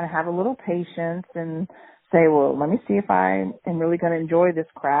kind of have a little patience and say, well, let me see if I am really going to enjoy this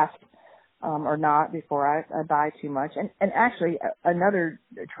craft or not before I buy too much. And actually, another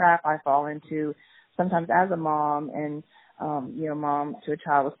trap I fall into sometimes as a mom and, mom to a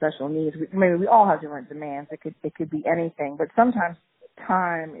child with special needs, we all have different demands. It could be anything, but sometimes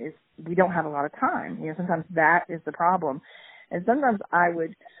time is we don't have a lot of time. Sometimes that is the problem. And sometimes I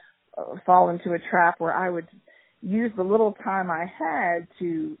would fall into a trap where I would use the little time I had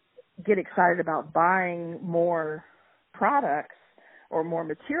to get excited about buying more products or more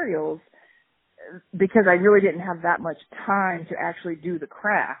materials because I really didn't have that much time to actually do the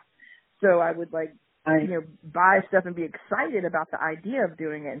craft. So I would buy stuff and be excited about the idea of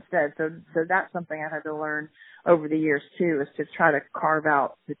doing it instead. So that's something I've had to learn over the years too, is to try to carve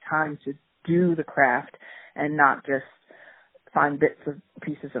out the time to do the craft and not just find bits of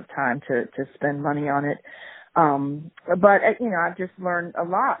pieces of time to spend money on it. But I've just learned a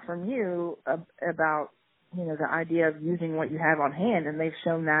lot from you about, the idea of using what you have on hand, and they've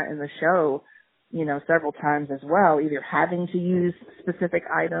shown that in the show, several times as well, either having to use specific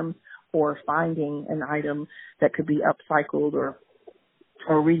items or finding an item that could be upcycled or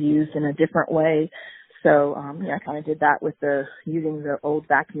reused in a different way. So, I kind of did that with using the old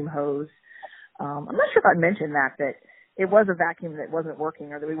vacuum hose. I'm not sure if I mentioned that it was a vacuum that wasn't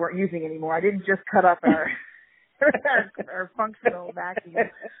working or that we weren't using anymore. I didn't just cut up our functional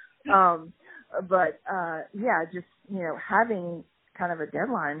vacuum. Just having kind of a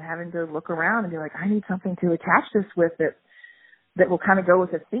deadline, having to look around and be like, I need something to attach this with that will kind of go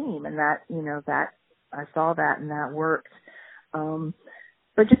with the theme, and that I saw that and that worked.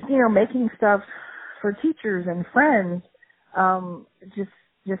 But just, making stuff for teachers and friends,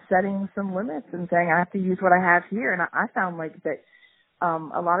 just setting some limits and saying I have to use what I have here. And I found like that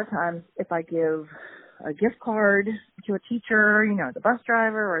a lot of times if I give a gift card to a teacher, the bus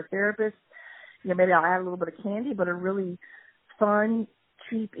driver or a therapist, maybe I'll add a little bit of candy, but a really fun,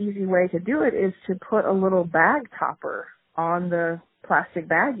 cheap, easy way to do it is to put a little bag topper on the plastic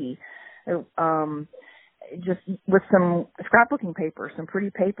baggie, just with some scrapbooking paper, some pretty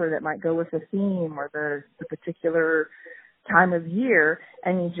paper that might go with the theme or the particular time of year,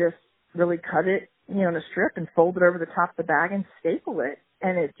 and you just really cut it, in a strip and fold it over the top of the bag and staple it.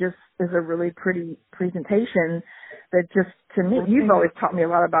 And it just is a really pretty presentation that just, to me, you've always taught me a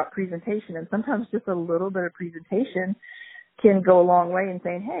lot about presentation, and sometimes just a little bit of presentation can go a long way in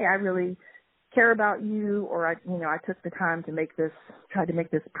saying, hey, I really care about you, or I took the time to tried to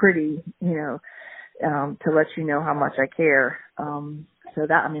make this pretty, to let you know how much I care. So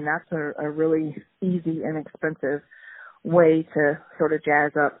that's a really easy and inexpensive way to sort of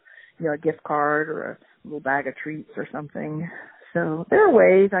jazz up, a gift card or a little bag of treats or something. So there are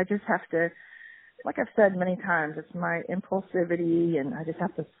ways. I just have to, like I've said many times, it's my impulsivity, and I just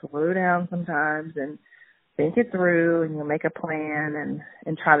have to slow down sometimes and think it through and make a plan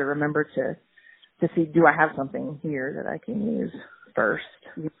and try to remember to see, do I have something here that I can use first?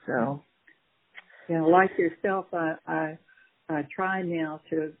 So, like yourself, I try now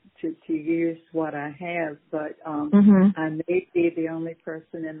to use what I have, but I may be the only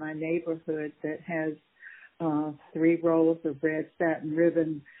person in my neighborhood that has 3 rolls of red satin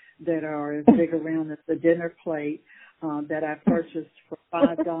ribbon that are as big around as the dinner plate that I purchased for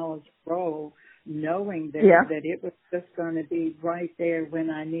 $5 a roll, knowing that it was just going to be right there when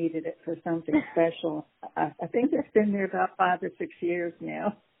I needed it for something special. I think it's been there about 5 or 6 years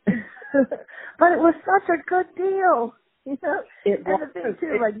now. But it was such a good deal. It and the thing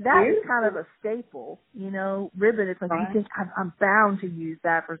too, that is kind of a staple, ribbon. It's like, you think I'm bound to use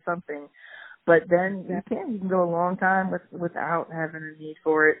that for something, but then you can go a long time without having a need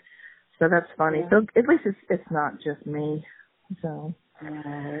for it. So that's funny. So at least it's not just me. So,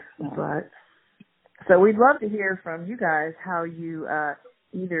 so we'd love to hear from you guys how you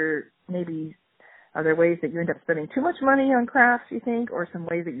either maybe, are there ways that you end up spending too much money on crafts, you think, or some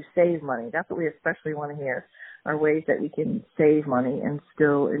ways that you save money? That's what we especially want to hear, are ways that we can save money and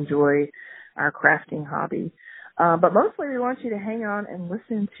still enjoy our crafting hobby. But mostly we want you to hang on and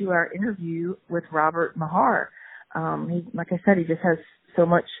listen to our interview with Robert Mahar. He, like I said, he just has so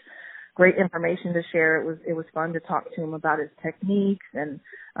much great information to share. It was fun to talk to him about his techniques and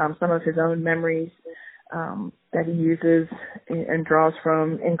some of his own memories that he uses and draws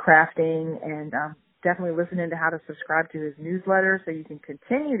from in crafting, and definitely listening to how to subscribe to his newsletter so you can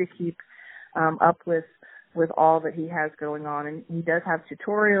continue to keep up with all that he has going on. And he does have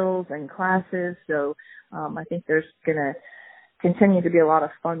tutorials and classes, so I think there's going to continue to be a lot of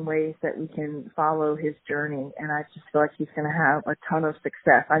fun ways that we can follow his journey, and I just feel like he's going to have a ton of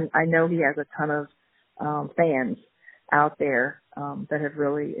success. I know he has a ton of fans out there that have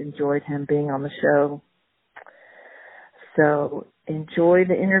really enjoyed him being on the show. So enjoy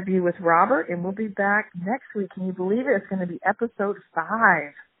the interview with Robert, and we'll be back next week. Can you believe it? It's going to be episode 5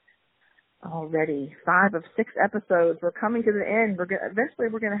 already. 5 of 6 episodes. We're coming to the end. Eventually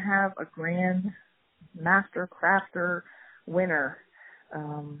we're going to have a grand master crafter winner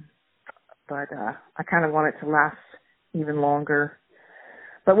But I kind of want it to last even longer.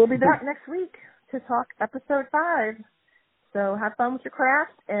 But we'll be back next week to talk episode 5. So have fun with your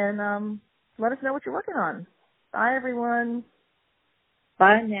craft and let us know what you're working on. Bye, everyone.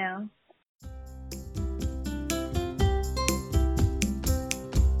 Bye now.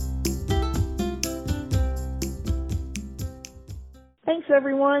 Thanks,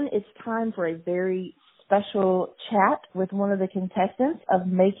 everyone. It's time for a very special chat with one of the contestants of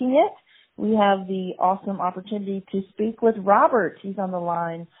Making It. We have the awesome opportunity to speak with Robert. He's on the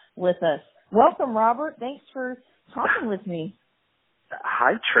line with us. Welcome, Robert. Thanks for talking with me.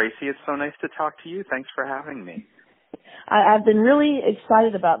 Hi, Tracy. It's so nice to talk to you. Thanks for having me. I've been really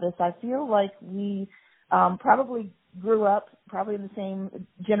excited about this. I feel like we probably grew up probably in the same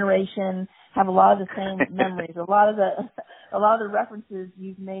generation, have a lot of the same memories. A lot of the references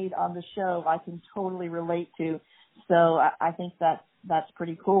you've made on the show I can totally relate to. So I think that's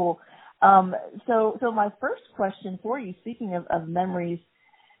pretty cool. So my first question for you, speaking of memories,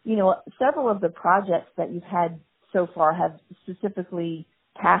 you know, several of the projects that you've had so far have specifically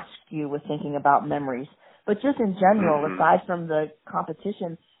tasked you with thinking about memories. But just in general, aside from the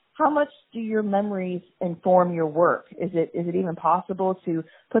competition, how much do your memories inform your work? Is it even possible to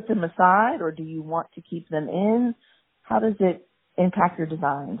put them aside, or do you want to keep them in? How does it impact your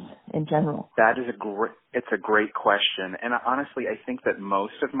designs in general? That is a great question. And honestly, I think that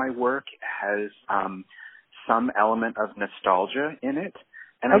most of my work has some element of nostalgia in it.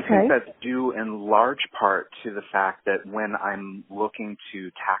 And I think that's due in large part to the fact that when I'm looking to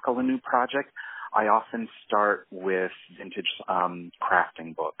tackle a new project, I often start with vintage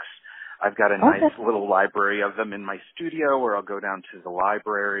crafting books. I've got a nice little library of them in my studio, where I'll go down to the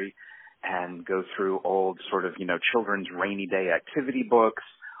library and go through old sort of, you know, children's rainy day activity books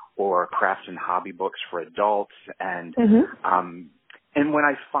or craft and hobby books for adults. And and when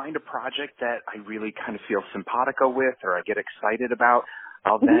I find a project that I really kind of feel simpatico with or I get excited about,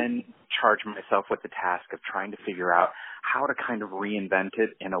 I'll then charge myself with the task of trying to figure out how to kind of reinvent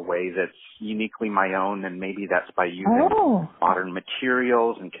it in a way that's uniquely my own, and maybe that's by using modern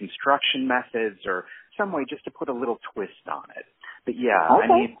materials and construction methods or some way just to put a little twist on it. But yeah, I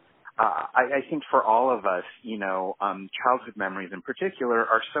mean, I think for all of us, you know, childhood memories in particular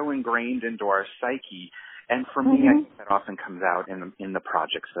are so ingrained into our psyche, and for me, I think that often comes out in the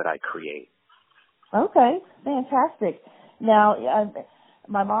projects that I create. Okay, fantastic. Now,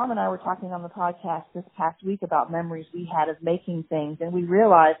 my mom and I were talking on the podcast this past week about memories we had of making things, and we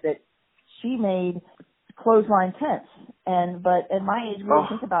realized that she made clothesline tents. But at my age, we didn't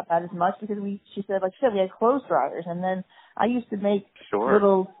think about that as much because she said, we had clothes dryers, and then I used to make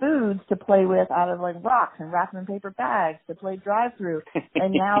little foods to play with out of like rocks and wrap them in paper bags to play drive-through.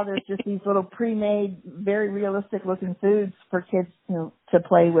 And now there's just these little pre-made, very realistic looking foods for kids to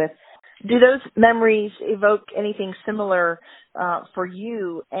play with. Do those memories evoke anything similar for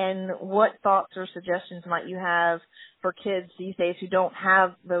you? And what thoughts or suggestions might you have for kids these days who don't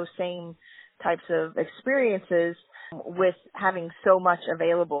have those same types of experiences with having so much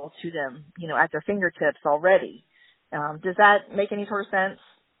available to them, you know, at their fingertips already? Does that make any sort of sense,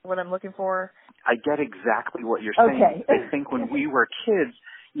 what I'm looking for? I get exactly what you're saying. I think when we were kids,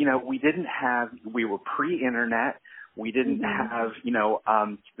 you know, we were pre-internet. We didn't have, you know,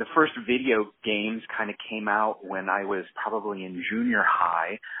 the first video games kind of came out when I was probably in junior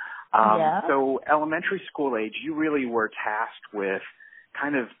high. So elementary school age, you really were tasked with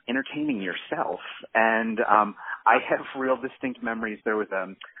kind of entertaining yourself. And I have real distinct memories. There was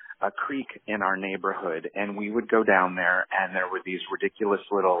a creek in our neighborhood, and we would go down there, and there were these ridiculous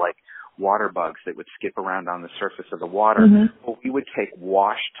little, like, water bugs that would skip around on the surface of the water. Well, we would take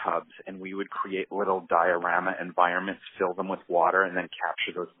wash tubs and we would create little diorama environments, fill them with water, and then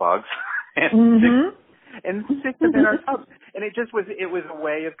capture those bugs and stick them in our tubs. And it was a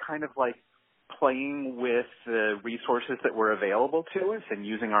way of kind of like playing with the resources that were available to us and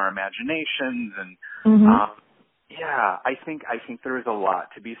using our imaginations. And I think there is a lot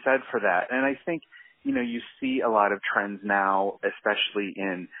to be said for that. And I think, you know, you see a lot of trends now, especially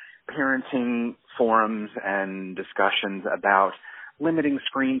in parenting forums and discussions about limiting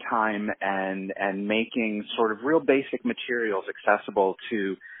screen time and making sort of real basic materials accessible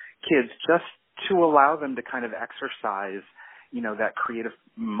to kids just to allow them to kind of exercise, you know, that creative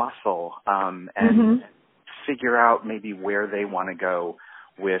muscle and figure out maybe where they want to go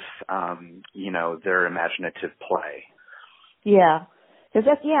with, you know, their imaginative play. Yeah. Because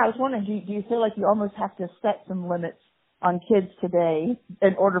I was wondering, do you feel like you almost have to set some limits on kids today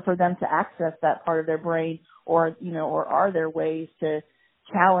in order for them to access that part of their brain, or, you know, or are there ways to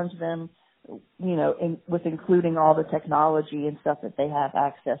challenge them with including all the technology and stuff that they have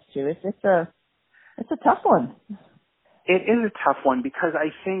access to. It's a tough one. It is a tough one because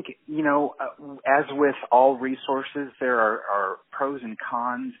I think, as with all resources, there are pros and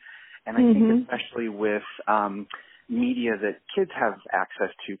cons. And I think especially with media that kids have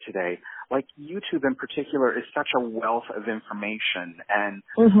access to today, like YouTube in particular is such a wealth of information. And,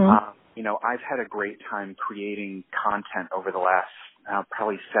 I've had a great time creating content over the last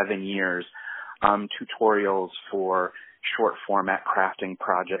probably 7 years, tutorials for short format crafting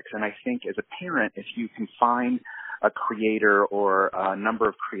projects. And I think as a parent, if you can find a creator or a number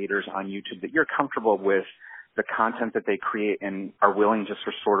of creators on YouTube that you're comfortable with the content that they create and are willing to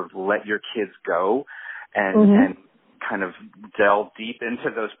sort of let your kids go and kind of delve deep into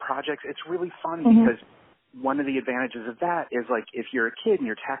those projects, it's really fun because one of the advantages of that is like if you're a kid and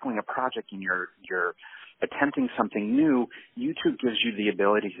you're tackling a project and you're attempting something new, YouTube gives you the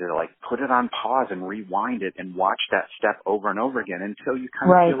ability to like put it on pause and rewind it and watch that step over and over again until you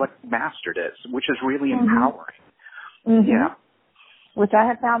kind of feel like you mastered it, which is really empowering. Yeah. Which I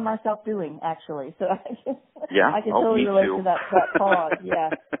have found myself doing, actually. So I can totally relate to that pause.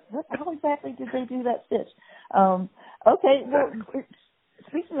 Yeah. How exactly did they do that stitch? Okay. Well,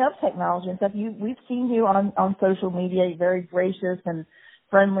 speaking of technology and stuff, we've seen you on social media, very gracious and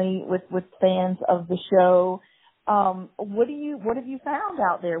friendly with fans of the show. What have you found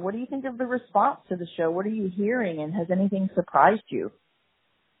out there? What do you think of the response to the show? What are you hearing, and has anything surprised you?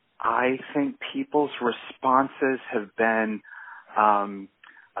 I think people's responses have been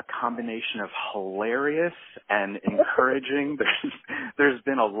a combination of hilarious and encouraging. There's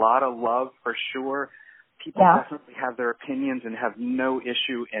been a lot of love for sure. People definitely have their opinions and have no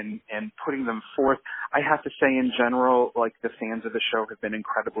issue in putting them forth. I have to say in general, like the fans of the show have been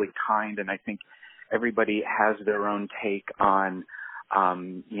incredibly kind, and I think everybody has their own take on,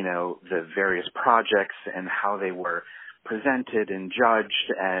 the various projects and how they were presented and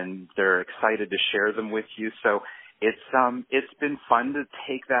judged, and they're excited to share them with you. So it's been fun to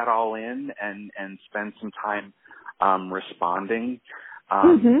take that all in and spend some time responding.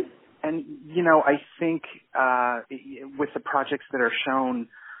 And I think with the projects that are shown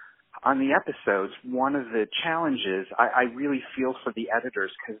on the episodes, one of the challenges I really feel for the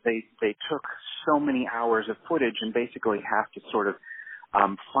editors because they took so many hours of footage and basically have to sort of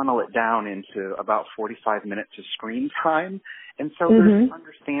funnel it down into about 45 minutes of screen time. And so there's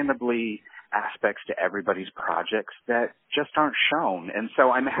understandably aspects to everybody's projects that just aren't shown. And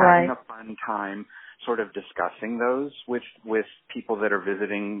so I'm having a fun time sort of discussing those with people that are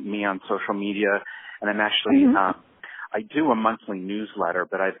visiting me on social media. And I'm actually, I do a monthly newsletter,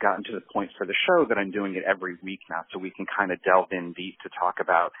 but I've gotten to the point for the show that I'm doing it every week now so we can kind of delve in deep to talk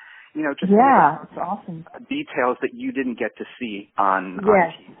about just it's awesome. details that you didn't get to see on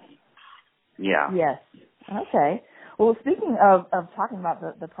TV. Yeah. Yes. Okay. Well, speaking of talking about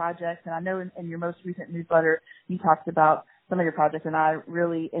the projects, and I know in your most recent newsletter you talked about some of your projects, and I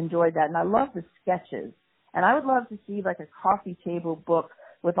really enjoyed that. And I love the sketches. And I would love to see like a coffee table book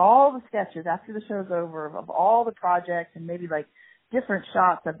with all the sketches after the show's over of all the projects and maybe like different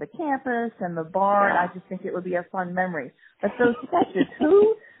shots of the campus and the barn. I just think it would be a fun memory. But those sketches,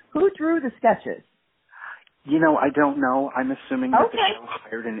 who drew the sketches? I don't know. I'm assuming that the show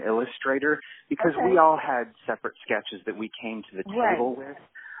hired an illustrator because we all had separate sketches that we came to the table with.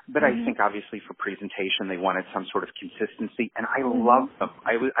 But I think obviously for presentation they wanted some sort of consistency, and I love them.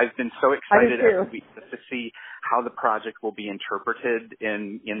 I've been so excited every week to see how the project will be interpreted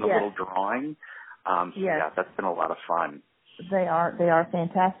in the little drawing. That's been a lot of fun. They are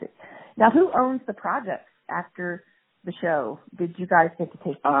fantastic. Now, who owns the projects after the show? Did you guys get to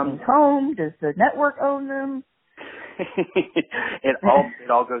take things home? Does the network own them? It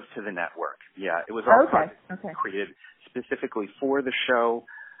all goes to the network. Yeah, it was all created specifically for the show.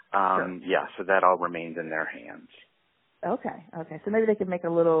 So that all remains in their hands. Okay. So maybe they could make a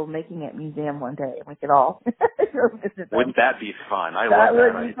little Making It museum one day and we could all go visit them. Wouldn't that be fun? I love that.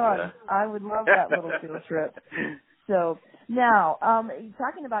 That would be idea. fun. I would love that little field trip. So now,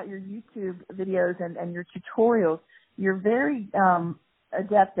 talking about your YouTube videos and your tutorials, you're very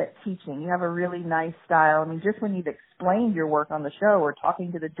adept at teaching. You have a really nice style. I mean, just when you've explained your work on the show or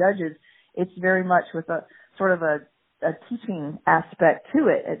talking to the judges, it's very much with a sort of a teaching aspect to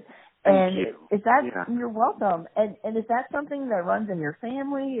it. Thank you. Is that you're welcome. And is that something that runs in your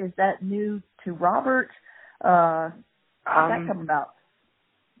family? Is that new to Robert? How did that come about?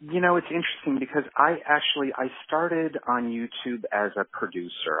 It's interesting because I started on YouTube as a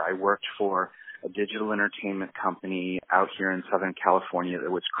producer. I worked for a digital entertainment company out here in Southern California that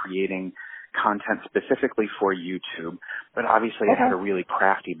was creating content specifically for YouTube, but obviously I had a really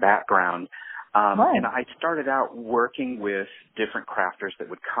crafty background. And I started out working with different crafters that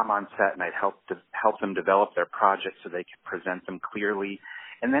would come on set, and I'd help them develop their projects so they could present them clearly.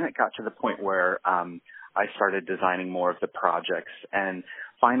 And then it got to the point where I started designing more of the projects. And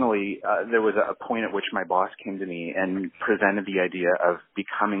finally, there was a point at which my boss came to me and presented the idea of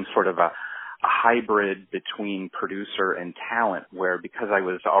becoming sort of a hybrid between producer and talent, where because I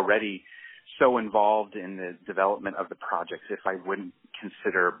was already so involved in the development of the projects, if I wouldn't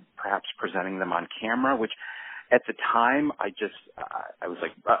consider perhaps presenting them on camera, which at the time I was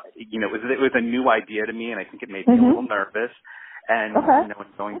like, it was a new idea to me, and I think it made me a little nervous. And,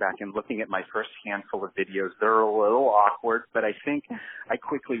 going back and looking at my first handful of videos, they're a little awkward, but I think I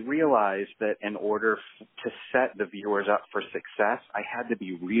quickly realized that in order to set the viewers up for success, I had to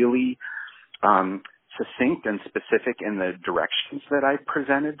be really succinct and specific in the directions that I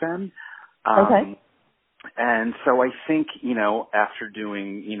presented them. And so I think, after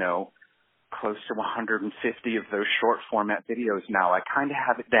doing, close to 150 of those short format videos now, I kind of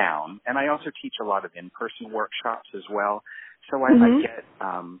have it down. And I also teach a lot of in-person workshops as well. So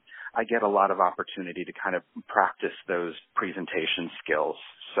I get a lot of opportunity to kind of practice those presentation skills.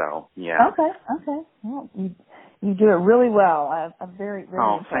 So, yeah. Okay. Well, you do it really well. I'm very,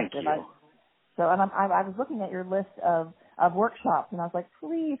 very impressed. Thank you. I was looking at your list of workshops, and I was like,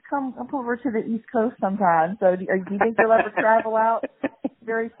 please come over to the East Coast sometime. So do you think you'll ever travel out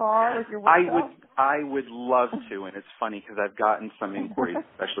very far with your workshops? I would love to, and it's funny because I've gotten some inquiries,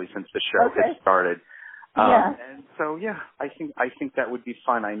 especially since the show has started. And so, I think that would be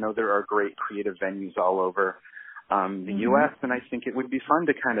fun. I know there are great creative venues all over the U.S., and I think it would be fun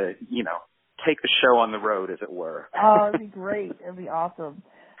to kind of, take the show on the road, as it were. Oh, it'd be great. It'd be awesome.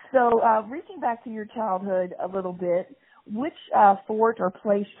 So, reaching back to your childhood a little bit, which fort or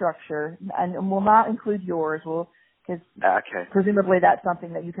play structure, and we'll not include yours, because presumably that's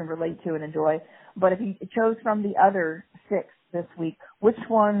something that you can relate to and enjoy, but if you chose from the other 6 this week, which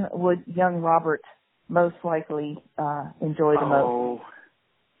one would young Robert most likely enjoy the most?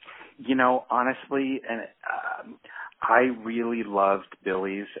 Honestly, and I really loved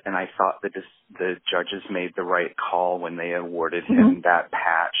Billy's, and I thought that the judges made the right call when they awarded him that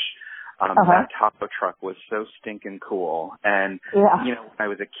patch. That taco truck was so stinking cool. And, when I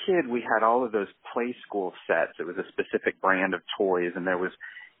was a kid, we had all of those play school sets. It was a specific brand of toys, and there was,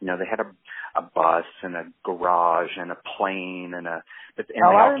 they had a bus and a garage and a plane and I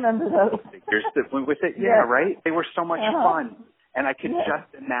remember those. Figures that went with it. Yeah, right? They were so much fun. And I could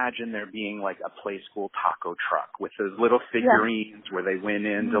just imagine there being like a play school taco truck with those little figurines where they went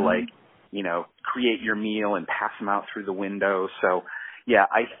in to create your meal and pass them out through the window. So,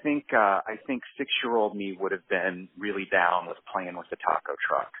 I think 6-year-old me would have been really down with playing with the taco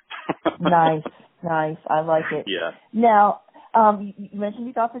truck. Nice. I like it. Yeah. Now, you mentioned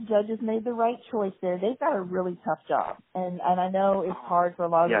you thought the judges made the right choice there. They've got a really tough job, and I know it's hard for a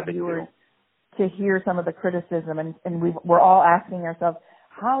lot of the viewers to hear some of the criticism, and we're all asking ourselves,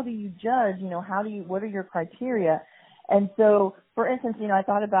 how do you judge? What are your criteria? And so, for instance, I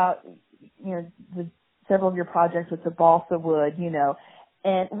thought about, several of your projects with the balsa wood,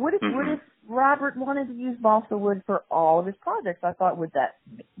 and what if Robert wanted to use balsa wood for all of his projects? I thought, would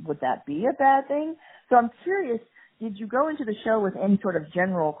that be a bad thing? So I'm curious, did you go into the show with any sort of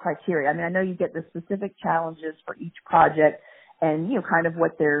general criteria? I mean, I know you get the specific challenges for each project and, kind of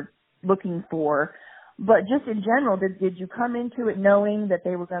what they're looking for, but just in general, did you come into it knowing that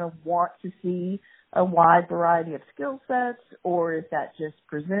they were going to want to see a wide variety of skill sets, or is that just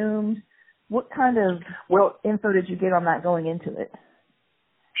presumed? What kind of info did you get on that going into it?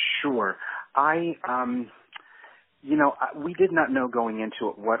 Sure. We did not know going into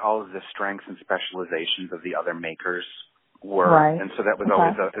it what all of the strengths and specializations of the other makers were. Right. And so that was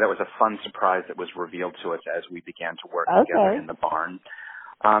always a fun surprise that was revealed to us as we began to work together in the barn.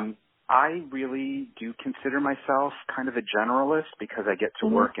 I really do consider myself kind of a generalist because I get to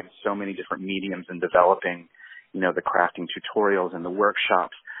work in so many different mediums and developing, the crafting tutorials and the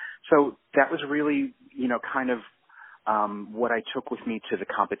workshops. So that was really, kind of what I took with me to the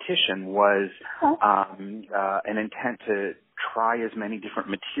competition was an intent to try as many different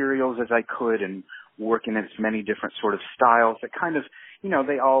materials as I could and work in as many different sort of styles that kind of,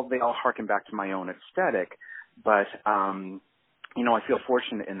 they all harken back to my own aesthetic. But, I feel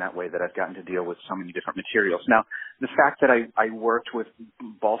fortunate in that way that I've gotten to deal with so many different materials. Now, the fact that I worked with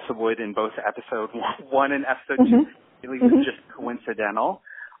balsa wood in both episode 1 and episode 2 really was just coincidental.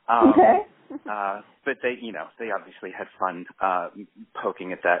 But they, they obviously had fun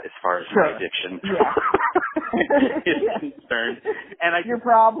poking at that as far as sure. my addiction is concerned. And your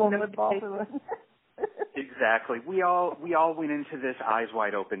problem with both of us. Exactly. We all went into this eyes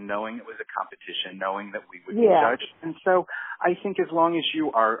wide open, knowing it was a competition, knowing that we would be judged. And so I think as long as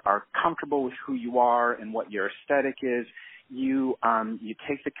you are comfortable with who you are and what your aesthetic is, you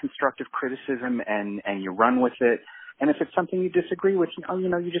take the constructive criticism and you run with it. And if it's something you disagree with,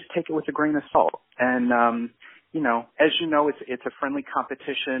 you just take it with a grain of salt. And as you know, it's a friendly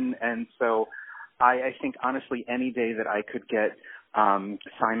competition, and so I think honestly any day that I could get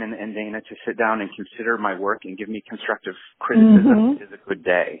Simon and Dana to sit down and consider my work and give me constructive criticism is a good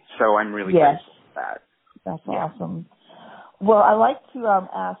day. So I'm really grateful for that. That's awesome. Well, I like to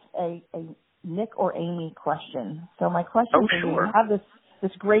ask a Nick or Amy question. So my question for you, I have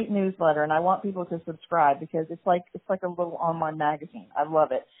this great newsletter, and I want people to subscribe because it's like a little online magazine. I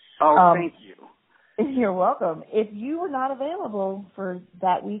love it. Oh, thank you. You're welcome. If you were not available for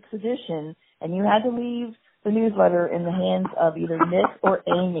that week's edition and you had to leave the newsletter in the hands of either Nick or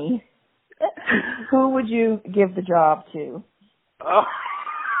Amy, who would you give the job to? Oh.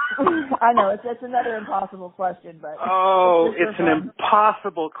 I know, it's another impossible question, but... Oh, it's an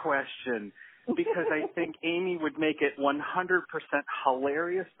impossible question because I think Amy would make it 100%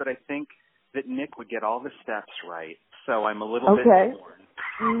 hilarious, but I think that Nick would get all the steps right. So I'm a little bit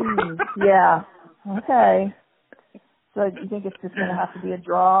torn. Yeah. Okay. So you think it's just going to have to be a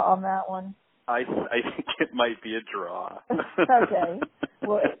draw on that one? I think it might be a draw. Okay.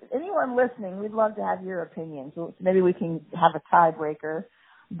 Well, anyone listening, we'd love to have your opinions. So maybe we can have a tiebreaker.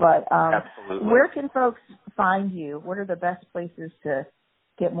 But absolutely. Where can folks find you? What are the best places to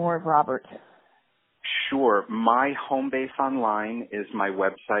get more of Robert? Sure. My home base online is my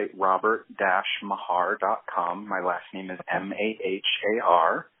website, robert-mahar.com. My last name is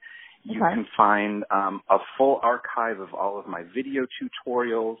Mahar. You can find a full archive of all of my video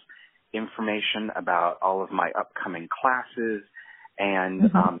tutorials, information about all of my upcoming classes, and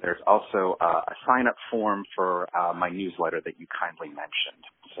there's also a sign-up form for my newsletter that you kindly mentioned.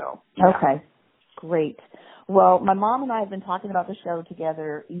 So Okay, great. Well, my mom and I have been talking about the show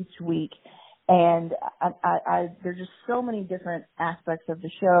together each week, and there's just so many different aspects of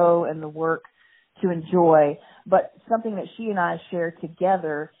the show and the work to enjoy, but something that she and I share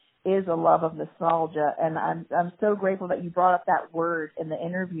together is a love of nostalgia, and I'm so grateful that you brought up that word in the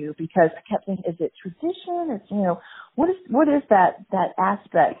interview because I kept thinking, is it tradition? It's what is that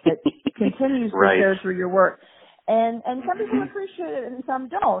aspect that continues to go through your work? And some people appreciate it and some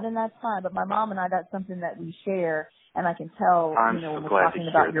don't, and that's fine. But my mom and I, that's something that we share, and I can tell when we're talking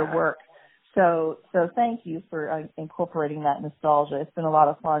about your work. So thank you for incorporating that nostalgia. It's been a lot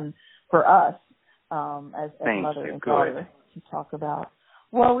of fun for us as mother and daughter to talk about.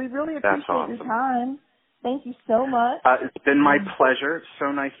 Well, we really appreciate your time. Thank you so much. It's been my pleasure. It's so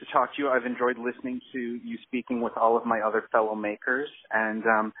nice to talk to you. I've enjoyed listening to you speaking with all of my other fellow makers, and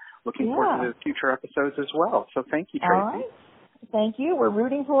looking forward to the future episodes as well. So thank you, Tracy. All right. Thank you. We're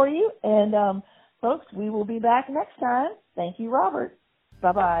rooting for you. And, folks, we will be back next time. Thank you, Robert.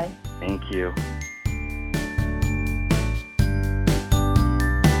 Bye-bye. Thank you.